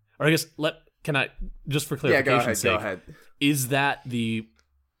from, or I guess can I, just for clarification's sake, go ahead. Is that the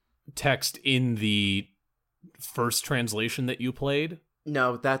text in the first translation that you played?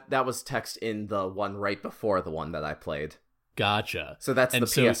 No, that was text in the one right before the one that I played. Gotcha. So that's the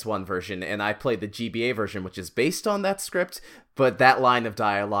PS1 version, and I played the GBA version, which is based on that script, but that line of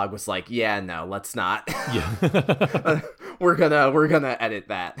dialogue was like, yeah, no, let's not. Yeah. We're gonna edit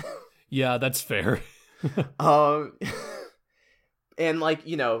that. Yeah, that's fair. And, like,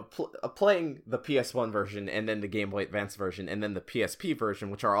 playing the PS1 version and then the Game Boy Advance version and then the PSP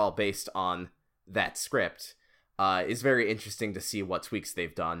version, which are all based on that script, is very interesting to see what tweaks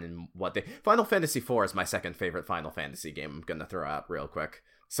they've done and what they... Final Fantasy IV is my second favorite Final Fantasy game I'm gonna throw out real quick.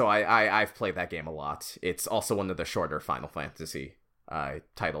 So I've played that game a lot. It's also one of the shorter Final Fantasy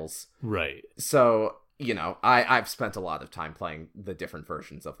titles. Right. So, I've spent a lot of time playing the different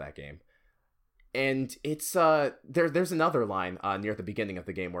versions of that game. And it's there's another line near the beginning of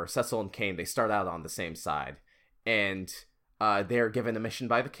the game where Cecil and Kain, they start out on the same side, and they're given a mission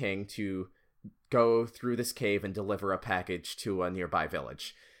by the king to go through this cave and deliver a package to a nearby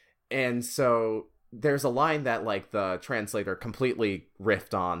village. And so there's a line that, like, the translator completely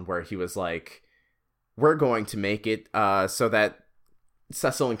riffed on, where he was like, we're going to make it so that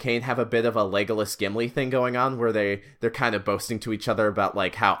Cecil and Kain have a bit of a Legolas Gimli thing going on, where they're kind of boasting to each other about,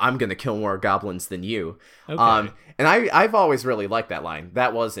 like, how I'm gonna kill more goblins than you. Okay. And I've always really liked that line.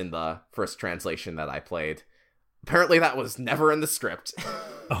 That was in the first translation that I played. Apparently that was never in the script.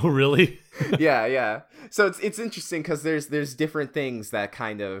 Oh, really? Yeah. So it's interesting because there's different things that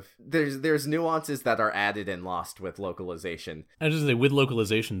kind of there's nuances that are added and lost with localization. I was just say, with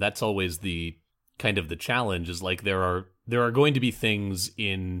localization, that's always the kind of the challenge, is like there are going to be things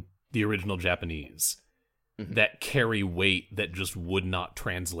in the original Japanese that carry weight that just would not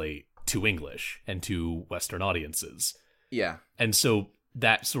translate to English and to Western audiences. Yeah. And so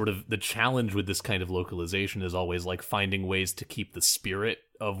that sort of the challenge with this kind of localization is always like finding ways to keep the spirit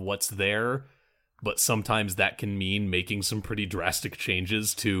of what's there, but sometimes that can mean making some pretty drastic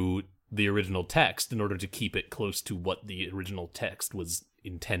changes to the original text in order to keep it close to what the original text was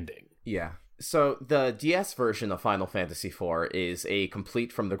intending. Yeah. So the DS version of Final Fantasy IV is a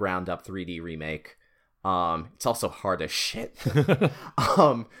complete from the ground up 3D remake. It's also hard as shit.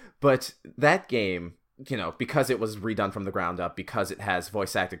 But that game, because it was redone from the ground up, because it has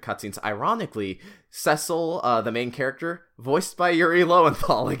voice acted cutscenes, ironically, Cecil, the main character, voiced by Yuri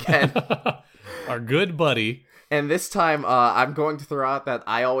Lowenthal again. Our good buddy. And this time, I'm going to throw out that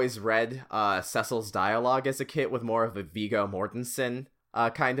I always read Cecil's dialogue as a kid with more of a Viggo Mortensen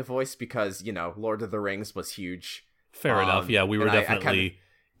kind of voice, because, Lord of the Rings was huge. Fair enough. Yeah, we were definitely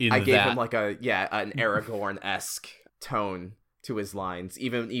in that. I gave him like an Aragorn-esque tone to his lines,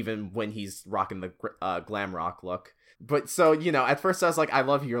 even when he's rocking the glam rock look. But so, at first I was like, I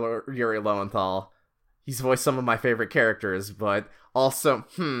love Yuri Lowenthal. He's voiced some of my favorite characters, but also,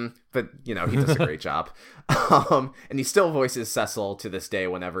 but, he does a great job. And he still voices Cecil to this day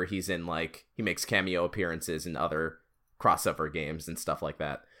whenever he's in, he makes cameo appearances in other crossover games and stuff like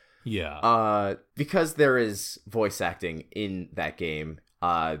that. Yeah. Because there is voice acting in that game,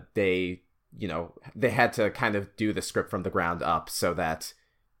 they had to kind of do the script from the ground up so that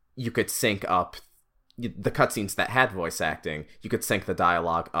you could sync up the cutscenes that had voice acting. You could sync the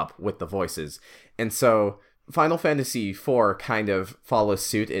dialogue up with the voices. And so Final Fantasy IV kind of follows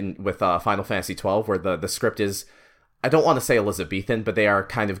suit with Final Fantasy XII, where the script is, I don't want to say Elizabethan, but they are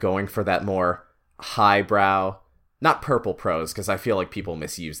kind of going for that more highbrow, not purple prose, because I feel like people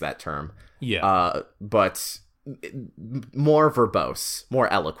misuse that term. Yeah. But more verbose,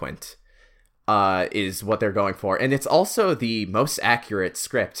 more eloquent, is what they're going for. And it's also the most accurate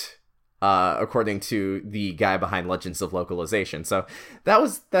script, according to the guy behind Legends of Localization. So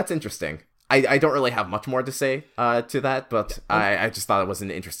that's interesting. I don't really have much more to say to that, but I just thought it was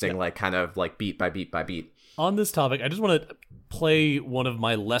an interesting, kind of beat by beat by beat. On this topic, I just want to play one of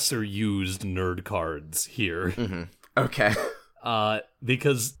my lesser used nerd cards here. Mm-hmm. Okay.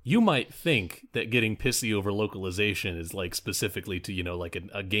 Because you might think that getting pissy over localization is specifically to,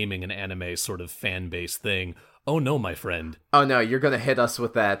 a gaming and anime sort of fan base thing. Oh no, my friend. Oh no, you're going to hit us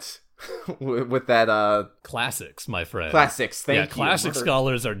with that. with that classics, my friend. Classics, thank you. Classic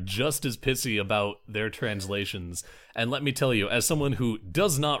scholars are just as pissy about their translations. And let me tell you, as someone who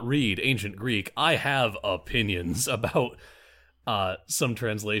does not read ancient Greek, I have opinions about some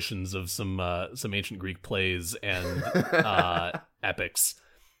translations of some ancient Greek plays and epics.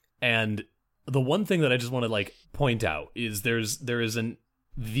 And the one thing that I just want to point out is there is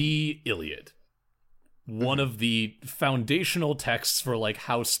the Iliad, one of the foundational texts for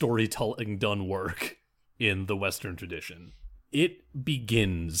how storytelling done work in the Western tradition. It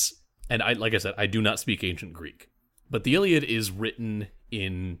begins, and like I said, I do not speak ancient Greek, but the Iliad is written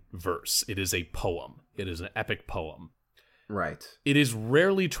in verse. It is a poem. It is an epic poem. Right. It is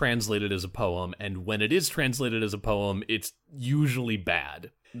rarely translated as a poem, and when it is translated as a poem, it's usually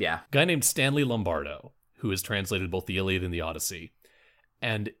bad. Yeah. A guy named Stanley Lombardo, who has translated both the Iliad and the Odyssey,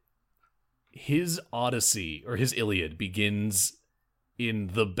 and his Odyssey, or his Iliad, begins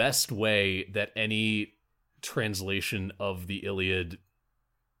in the best way that any translation of the Iliad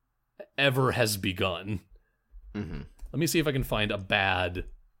ever has begun. Mm-hmm. Let me see if I can find a bad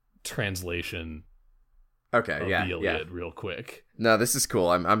translation of the Iliad real quick. No, this is cool.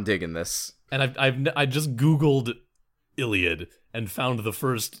 I'm digging this. And I just Googled Iliad and found the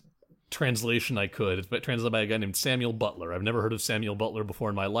first translation I could. It's translated by a guy named Samuel Butler. I've never heard of Samuel Butler before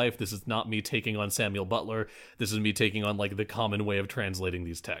in my life. This is not me taking on Samuel Butler. This is me taking on the common way of translating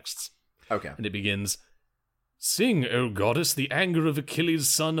these texts. Okay. And it begins, "Sing, O goddess, the anger of Achilles,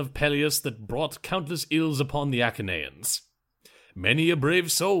 son of Peleus, that brought countless ills upon the Achaeans. Many a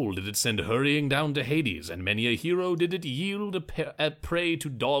brave soul did it send hurrying down to Hades, and many a hero did it yield a prey to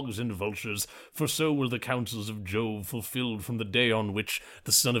dogs and vultures, for so were the counsels of Jove fulfilled from the day on which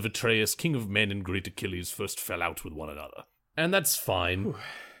the son of Atreus, king of men and great Achilles, first fell out with one another." And that's fine.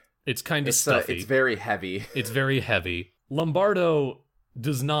 It's kind of stuffy. It's very heavy. It's very heavy. Lombardo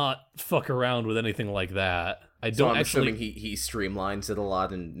does not fuck around with anything like that. I'm assuming he streamlines it a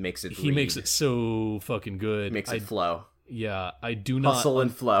lot and makes it He makes it so fucking good. Makes it flow. Yeah, I do not... Hustle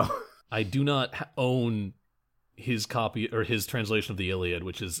and flow. I do not own his copy, or his translation of the Iliad,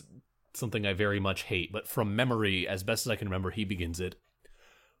 which is something I very much hate, but from memory, as best as I can remember, he begins it.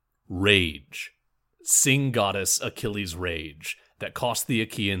 "Rage. Sing, goddess, Achilles' rage, that cost the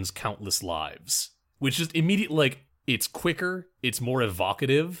Achaeans countless lives." Which is immediately, it's quicker, it's more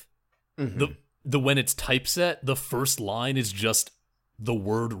evocative. Mm-hmm. The when it's typeset, the first line is just the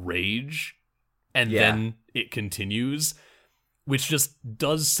word rage, and then it continues, which just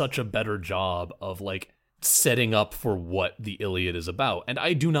does such a better job of setting up for what the Iliad is about. And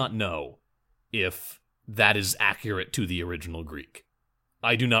I do not know if that is accurate to the original Greek.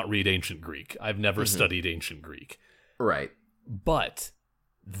 I do not read ancient Greek. I've never studied ancient Greek. Right. But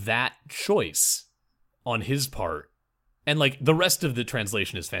that choice on his part, and the rest of the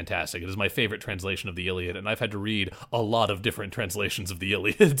translation is fantastic. It is my favorite translation of the Iliad, and I've had to read a lot of different translations of the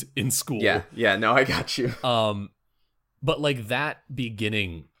Iliad in school. Yeah, no, I got you. But that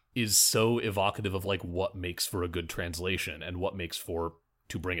beginning is so evocative of what makes for a good translation and what makes for,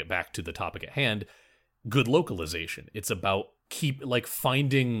 to bring it back to the topic at hand, good localization. It's about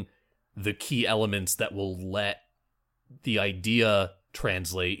finding the key elements that will let the idea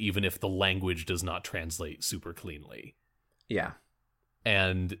translate, even if the language does not translate super cleanly. Yeah.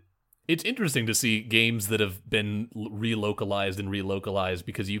 And it's interesting to see games that have been relocalized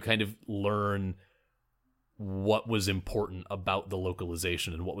because you kind of learn what was important about the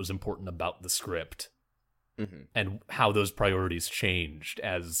localization and what was important about the script, and how those priorities changed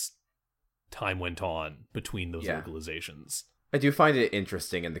as time went on between those localizations. I do find it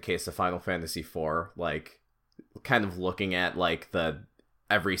interesting in the case of Final Fantasy IV, like, kind of looking at, like,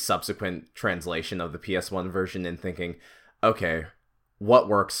 every subsequent translation of the PS1 version and thinking, okay, what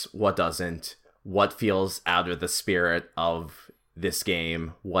works, what doesn't, what feels out of the spirit of this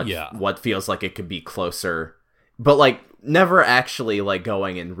game, what feels like it could be closer, but, like, never actually, like,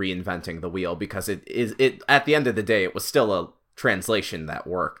 going and reinventing the wheel, because it at the end of the day, it was still a translation that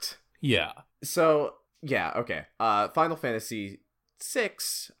worked. Yeah. So, yeah, okay. Final Fantasy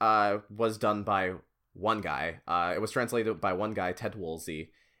VI was done by one guy. It was translated by one guy, Ted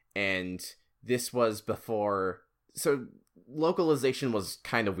Woolsey, and this was before... So, localization was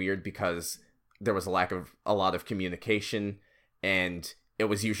kind of weird because there was a lot of communication, and it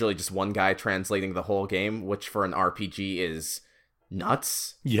was usually just one guy translating the whole game, which for an RPG is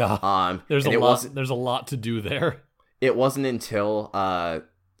nuts. Yeah. There's a lot to do there. It wasn't until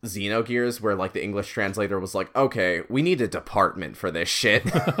Xenogears where, like, the English translator was like, okay, we need a department for this shit.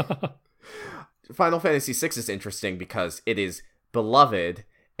 Final Fantasy VI is interesting because it is beloved,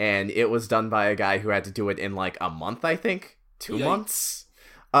 and it was done by a guy who had to do it in, like, a month, I think? 2 months?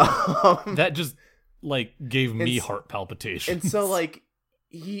 That just, like, gave me heart palpitations. And so, like,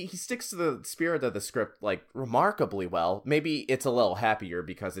 he sticks to the spirit of the script, like, remarkably well. Maybe it's a little happier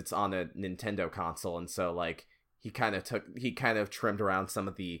because it's on a Nintendo console, and so, like, he kind of trimmed around some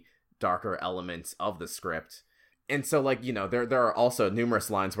of the darker elements of the script. And so, like, you know, there are also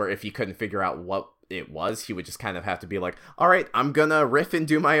numerous lines where if he couldn't figure out what it was, he would just kind of have to be like, all right, I'm gonna riff and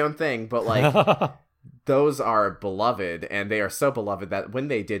do my own thing. But, like, those are beloved, and they are so beloved that when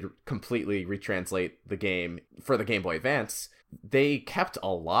they did completely retranslate the game for the Game Boy Advance, they kept a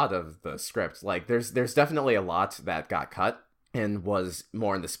lot of the script. Like, there's definitely a lot that got cut and was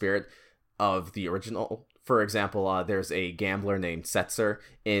more in the spirit of the original. For example, there's a gambler named Setzer.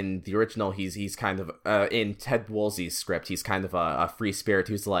 In the original, he's kind of in Ted Woolsey's script, he's kind of a free spirit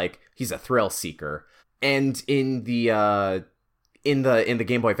who's like, he's a thrill seeker. And in the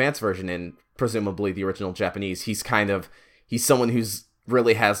Game Boy Advance version, and presumably the original Japanese, he's someone who's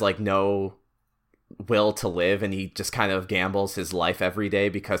really has, like, no will to live, and he just kind of gambles his life every day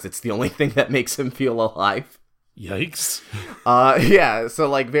because it's the only thing that makes him feel alive. Yikes. Yeah, so,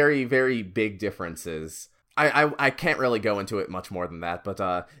 like, very, very big differences. I can't really go into it much more than that, but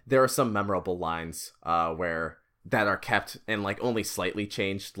there are some memorable lines that are kept and, like, only slightly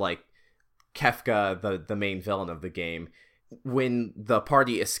changed, like Kefka, the main villain of the game, when the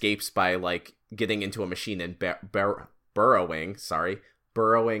party escapes by, like, getting into a machine and burrowing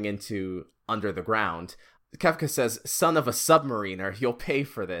into under the ground, Kefka says, "Son of a submariner, you'll pay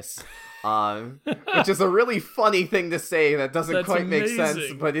for this." Which is a really funny thing to say that doesn't quite make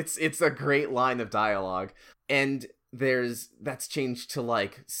sense, but it's a great line of dialogue. And that's changed to,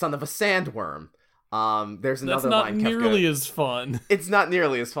 like, "Son of a sandworm." There's another line. That's not nearly as fun. It's not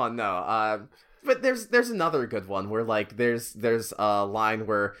nearly as fun, no. But there's another good one where, like, there's a line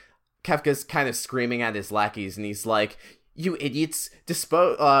where Kefka's kind of screaming at his lackeys, and he's like, "You idiots,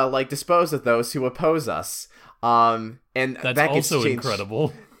 dispose of those who oppose us." And that's that gets also changed.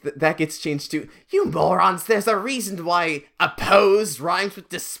 Incredible. That gets changed to, "You morons, there's a reason why oppose rhymes with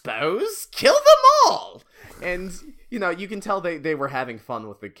dispose. Kill them all!" And, you know, you can tell they were having fun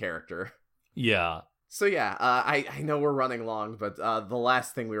with the character. Yeah. So, yeah, I know we're running long, but the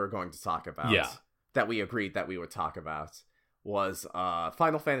last thing we were going to talk about, that we agreed that we would talk about, was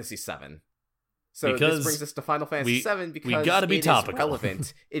Final Fantasy VII. So this brings us to Final Fantasy VII because we gotta be it topical. is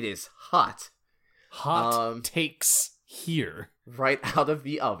relevant. It is hot. Hot takes here. Right out of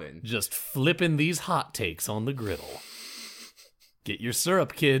the oven. Just flipping these hot takes on the griddle. Get your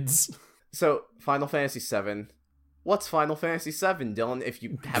syrup, kids. So, Final Fantasy VII. What's Final Fantasy VII, Dylan? If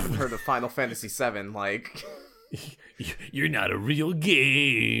you haven't heard of Final Fantasy VII, like... You're not a real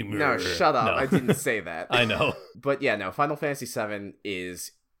gamer. No, shut up. No. I didn't say that. I know. But yeah, no, Final Fantasy VII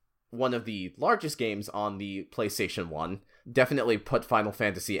is one of the largest games on the PlayStation 1. Definitely put Final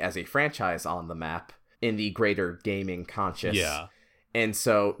Fantasy as a franchise on the map in the greater gaming conscious. Yeah. And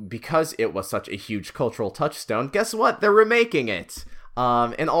so, because it was such a huge cultural touchstone, guess what? They're remaking it.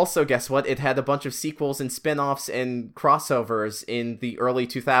 And also, guess what? It had a bunch of sequels and spin-offs and crossovers in the early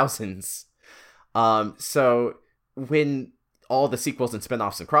 2000s. So, when all the sequels and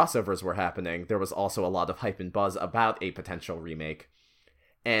spin-offs and crossovers were happening, there was also a lot of hype and buzz about a potential remake.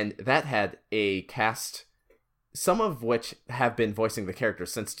 and that had a cast, some of which have been voicing the character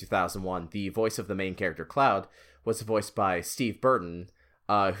since 2001. The voice of the main character, Cloud, was voiced by Steve Burton,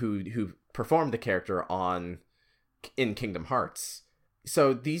 who performed the character in Kingdom Hearts.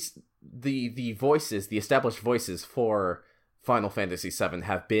 So the voices, the established voices for Final Fantasy VII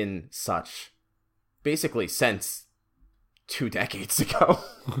have been such basically since 2 decades ago.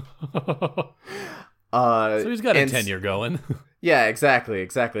 So he's got a tenure going. Yeah, exactly.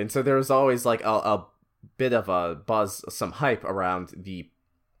 And so there was always like a bit of a buzz, some hype around the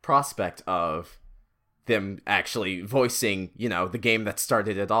prospect of them actually voicing, the game that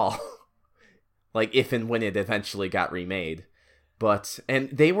started it all. Like if and when it eventually got remade. And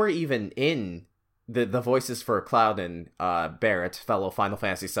they were even in the voices for Cloud and Barrett, fellow Final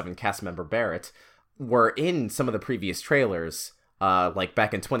Fantasy VII cast member Barrett, were in some of the previous trailers, like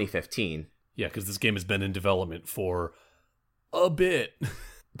back in 2015. Yeah, because this game has been in development for a bit.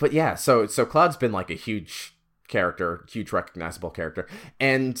 But yeah, so Cloud's been like a huge character, huge recognizable character.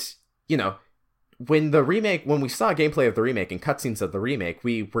 And, when we saw gameplay of the remake and cutscenes of the remake,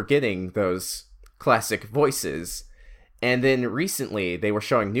 we were getting those classic voices. And then recently they were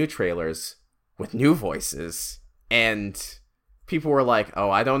showing new trailers with new voices. And people were like, oh,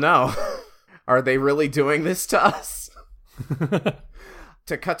 I don't know. Are they really doing this to us?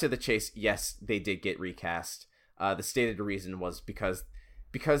 To cut to the chase, yes, they did get recast. The stated reason was because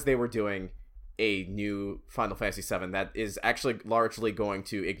they were doing a new Final Fantasy VII that is actually largely going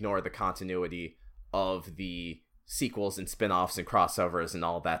to ignore the continuity of the sequels and spin-offs and crossovers and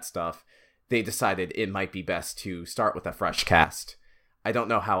all that stuff. They decided it might be best to start with a fresh cast. I don't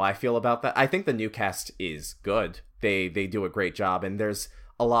know how I feel about that. I think the new cast is good. They do a great job, and there's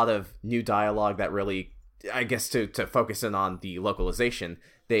a lot of new dialogue that really, I guess, to focus in on the localization,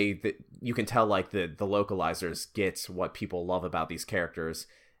 you can tell like the localizers get what people love about these characters.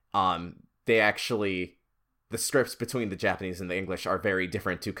 They actually, the scripts between the Japanese and the English are very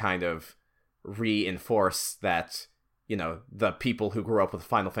different to kind of reinforce that, the people who grew up with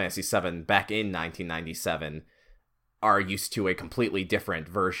Final Fantasy VII back in 1997 are used to a completely different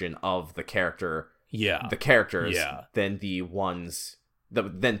version of the characters than the ones,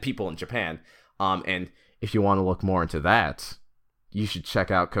 than people in Japan. And if you want to look more into that, you should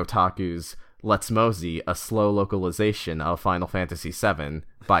check out Kotaku's Let's Mosey, a slow localization of Final Fantasy VII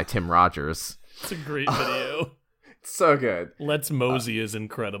by Tim Rogers. It's a great video. It's so good. Let's Mosey is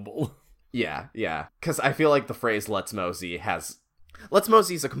incredible. Yeah. Because I feel like the phrase Let's Mosey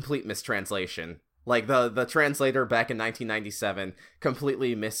is a complete mistranslation. Like, the translator back in 1997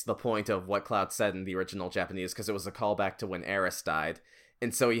 completely missed the point of what Cloud said in the original Japanese, because it was a callback to when Aeris died.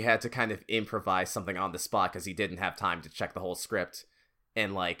 And so he had to kind of improvise something on the spot because he didn't have time to check the whole script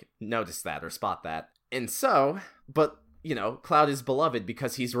and, like, notice that or spot that. And so, but, Cloud is beloved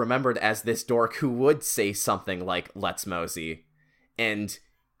because he's remembered as this dork who would say something like, Let's Mosey. And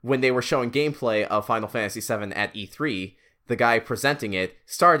when they were showing gameplay of Final Fantasy VII at E3, the guy presenting it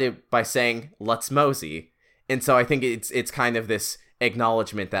started by saying, Let's Mosey. And so I think it's kind of this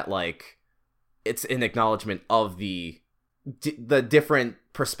acknowledgement that, like, it's an acknowledgement of the different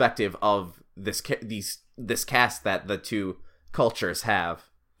perspective of this cast that the two cultures have.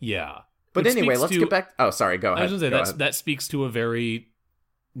 Yeah. But anyway, let's get back. Oh, sorry. Go ahead. I was going to say that speaks to a very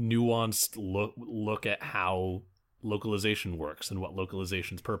nuanced look at how localization works and what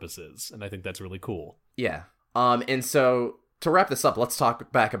localization's purpose is, and I think that's really cool. Yeah. And so to wrap this up, let's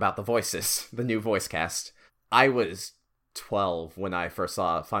talk back about the voices, the new voice cast. I was 12 when I first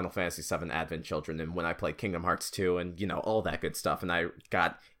saw Final Fantasy VII Advent Children, and when I played Kingdom Hearts 2 and, all that good stuff, and I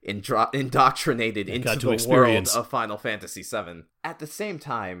got indoctrinated into the world of Final Fantasy VII. At the same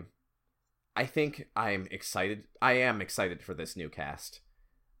time, I think I am excited for this new cast.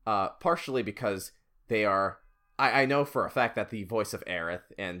 Partially because they are... I know for a fact that the voice of Aerith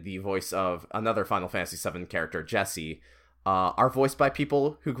and the voice of another Final Fantasy VII character, Jessie, are voiced by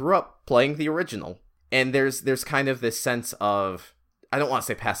people who grew up playing the original. And there's kind of this sense of, I don't want to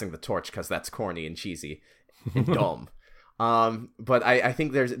say passing the torch because that's corny and cheesy and dumb. But I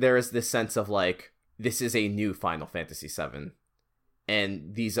think there is this sense of like, this is a new Final Fantasy VII.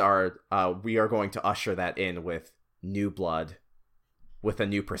 And we are going to usher that in with new blood, with a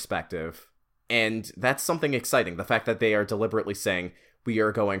new perspective. And that's something exciting. The fact that they are deliberately saying, we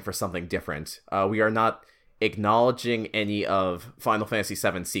are going for something different. We are not acknowledging any of Final Fantasy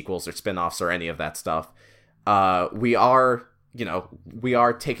VII sequels or spin-offs or any of that stuff. We are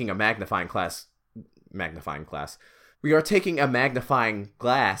taking a magnifying glass. We are taking a magnifying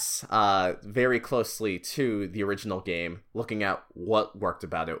glass very closely to the original game, looking at what worked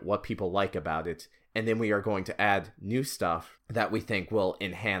about it, what people like about it, and then we are going to add new stuff that we think will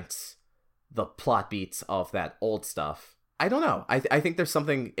enhance the plot beats of that old stuff. I don't know. I think there's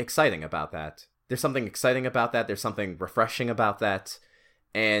something exciting about that. There's something refreshing about that.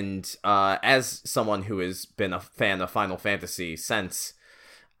 And as someone who has been a fan of Final Fantasy since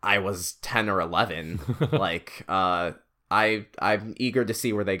I was 10 or 11, like, I'm eager to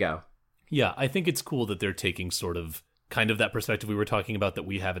see where they go. Yeah, I think it's cool that they're taking sort of kind of that perspective we were talking about that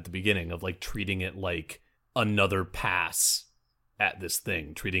we have at the beginning of, like, treating it like another pass at this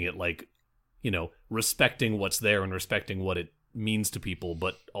thing, treating it like, you know, respecting what's there and respecting what it means to people,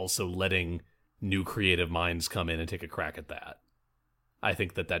 but also letting new creative minds come in and take a crack at that. I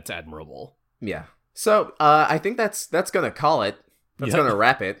think that's admirable. Yeah. So, I think that's gonna call it. That's gonna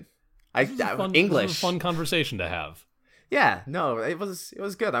wrap it. English. This was a fun conversation to have. Yeah, no, it was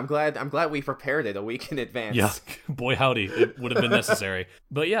good. I'm glad we prepared it a week in advance. Yeah, boy howdy, it would have been necessary.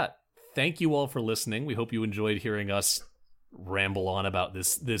 But yeah, thank you all for listening. We hope you enjoyed hearing us ramble on about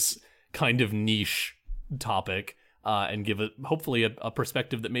this kind of niche topic, and give it hopefully a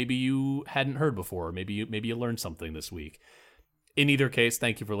perspective that maybe you hadn't heard before, or maybe you learned something this week. In either case,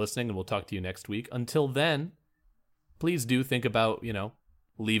 thank you for listening, and we'll talk to you next week. Until then, please do think about, you know,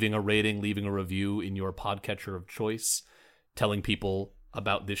 leaving a rating, leaving a review in your podcatcher of choice, telling people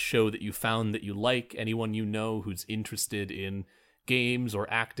about this show that you found that you like, anyone you know who's interested in games or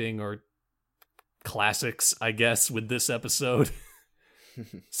acting or classics, I guess, with this episode.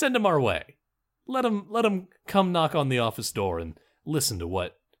 Send them our way. Let them come knock on the office door and listen to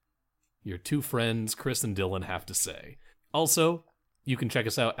what your two friends, Chris and Dylan, have to say. Also, you can check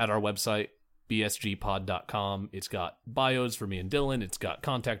us out at our website, bsgpod.com. It's got bios for me and Dylan. It's got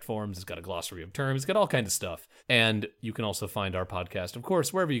contact forms. It's got a glossary of terms. It's got all kinds of stuff. And you can also find our podcast, of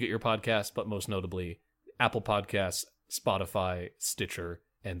course, wherever you get your podcasts, but most notably, Apple Podcasts, Spotify, Stitcher,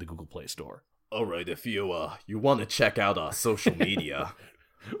 and the Google Play Store. All right, if you want to check out our social media,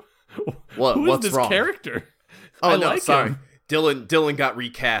 what's what's this wrong? Character? Oh, I no, like sorry. him. Dylan got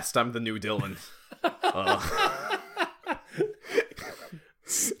recast. I'm the new Dylan.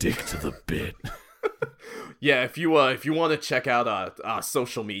 Stick to the bit. Yeah, if you want to check out our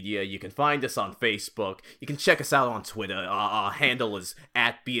social media, you can find us on Facebook. You can check us out on Twitter. Our handle is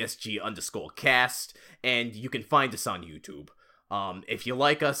 @BSG_cast, and you can find us on YouTube. If you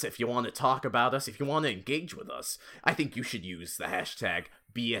like us, if you want to talk about us, if you want to engage with us, I think you should use the hashtag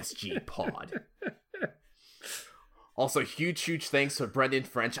BSGPod. Also, huge thanks to Brendan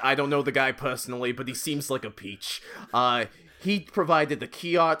French. I don't know the guy personally, but he seems like a peach. He provided the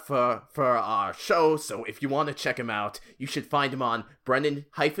key art for our show, so if you want to check him out, you should find him on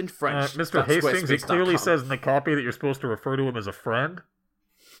Brendan-French. Mr. Hastings, it clearly says in the copy that you're supposed to refer to him as a friend.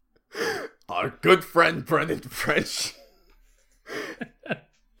 Our good friend, Brendan French.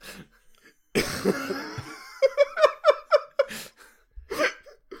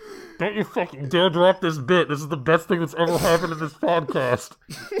 Don't you fucking dare drop this bit. This is the best thing that's ever happened in this podcast.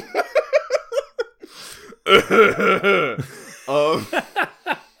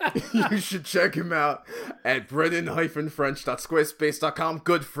 You should check him out at brendan-french.squarespace.com.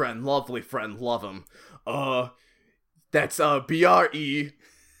 Good friend, lovely friend, love him. That's BRE.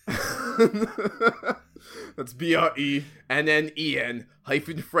 That's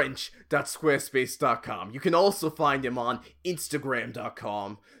BRENN-French.squarespace.com. You can also find him on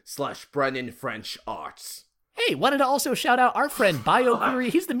Instagram.com/BrennanFrenchArts. Hey, wanted to also shout out our friend BioQuery.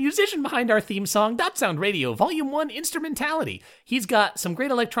 He's the musician behind our theme song, Dot Sound Radio, Volume 1, Instrumentality. He's got some great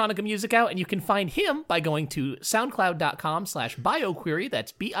electronica music out, and you can find him by going to soundcloud.com/BioQuery,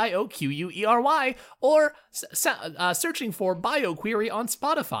 that's BIOQUERY, or searching for BioQuery on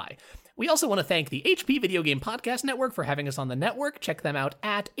Spotify. We also want to thank the HP Video Game Podcast Network for having us on the network. Check them out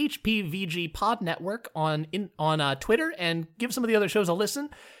at HPVG Pod Network on Twitter, and give some of the other shows a listen.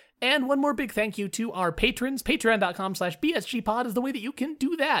 And one more big thank you to our patrons. Patreon.com/BSGpod is the way that you can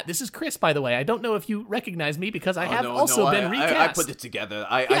do that. This is Chris, by the way. I don't know if you recognize me because I have also been recast. I put it together.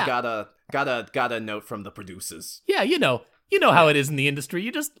 I got a note from the producers. Yeah, you know how it is in the industry.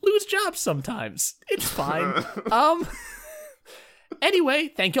 You just lose jobs sometimes. It's fine. Anyway,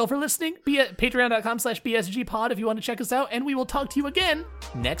 thank you all for listening. Be at patreon.com/BSGpod if you want to check us out, and we will talk to you again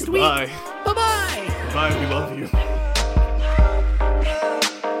next week. Bye. Bye-bye. Bye, we love you.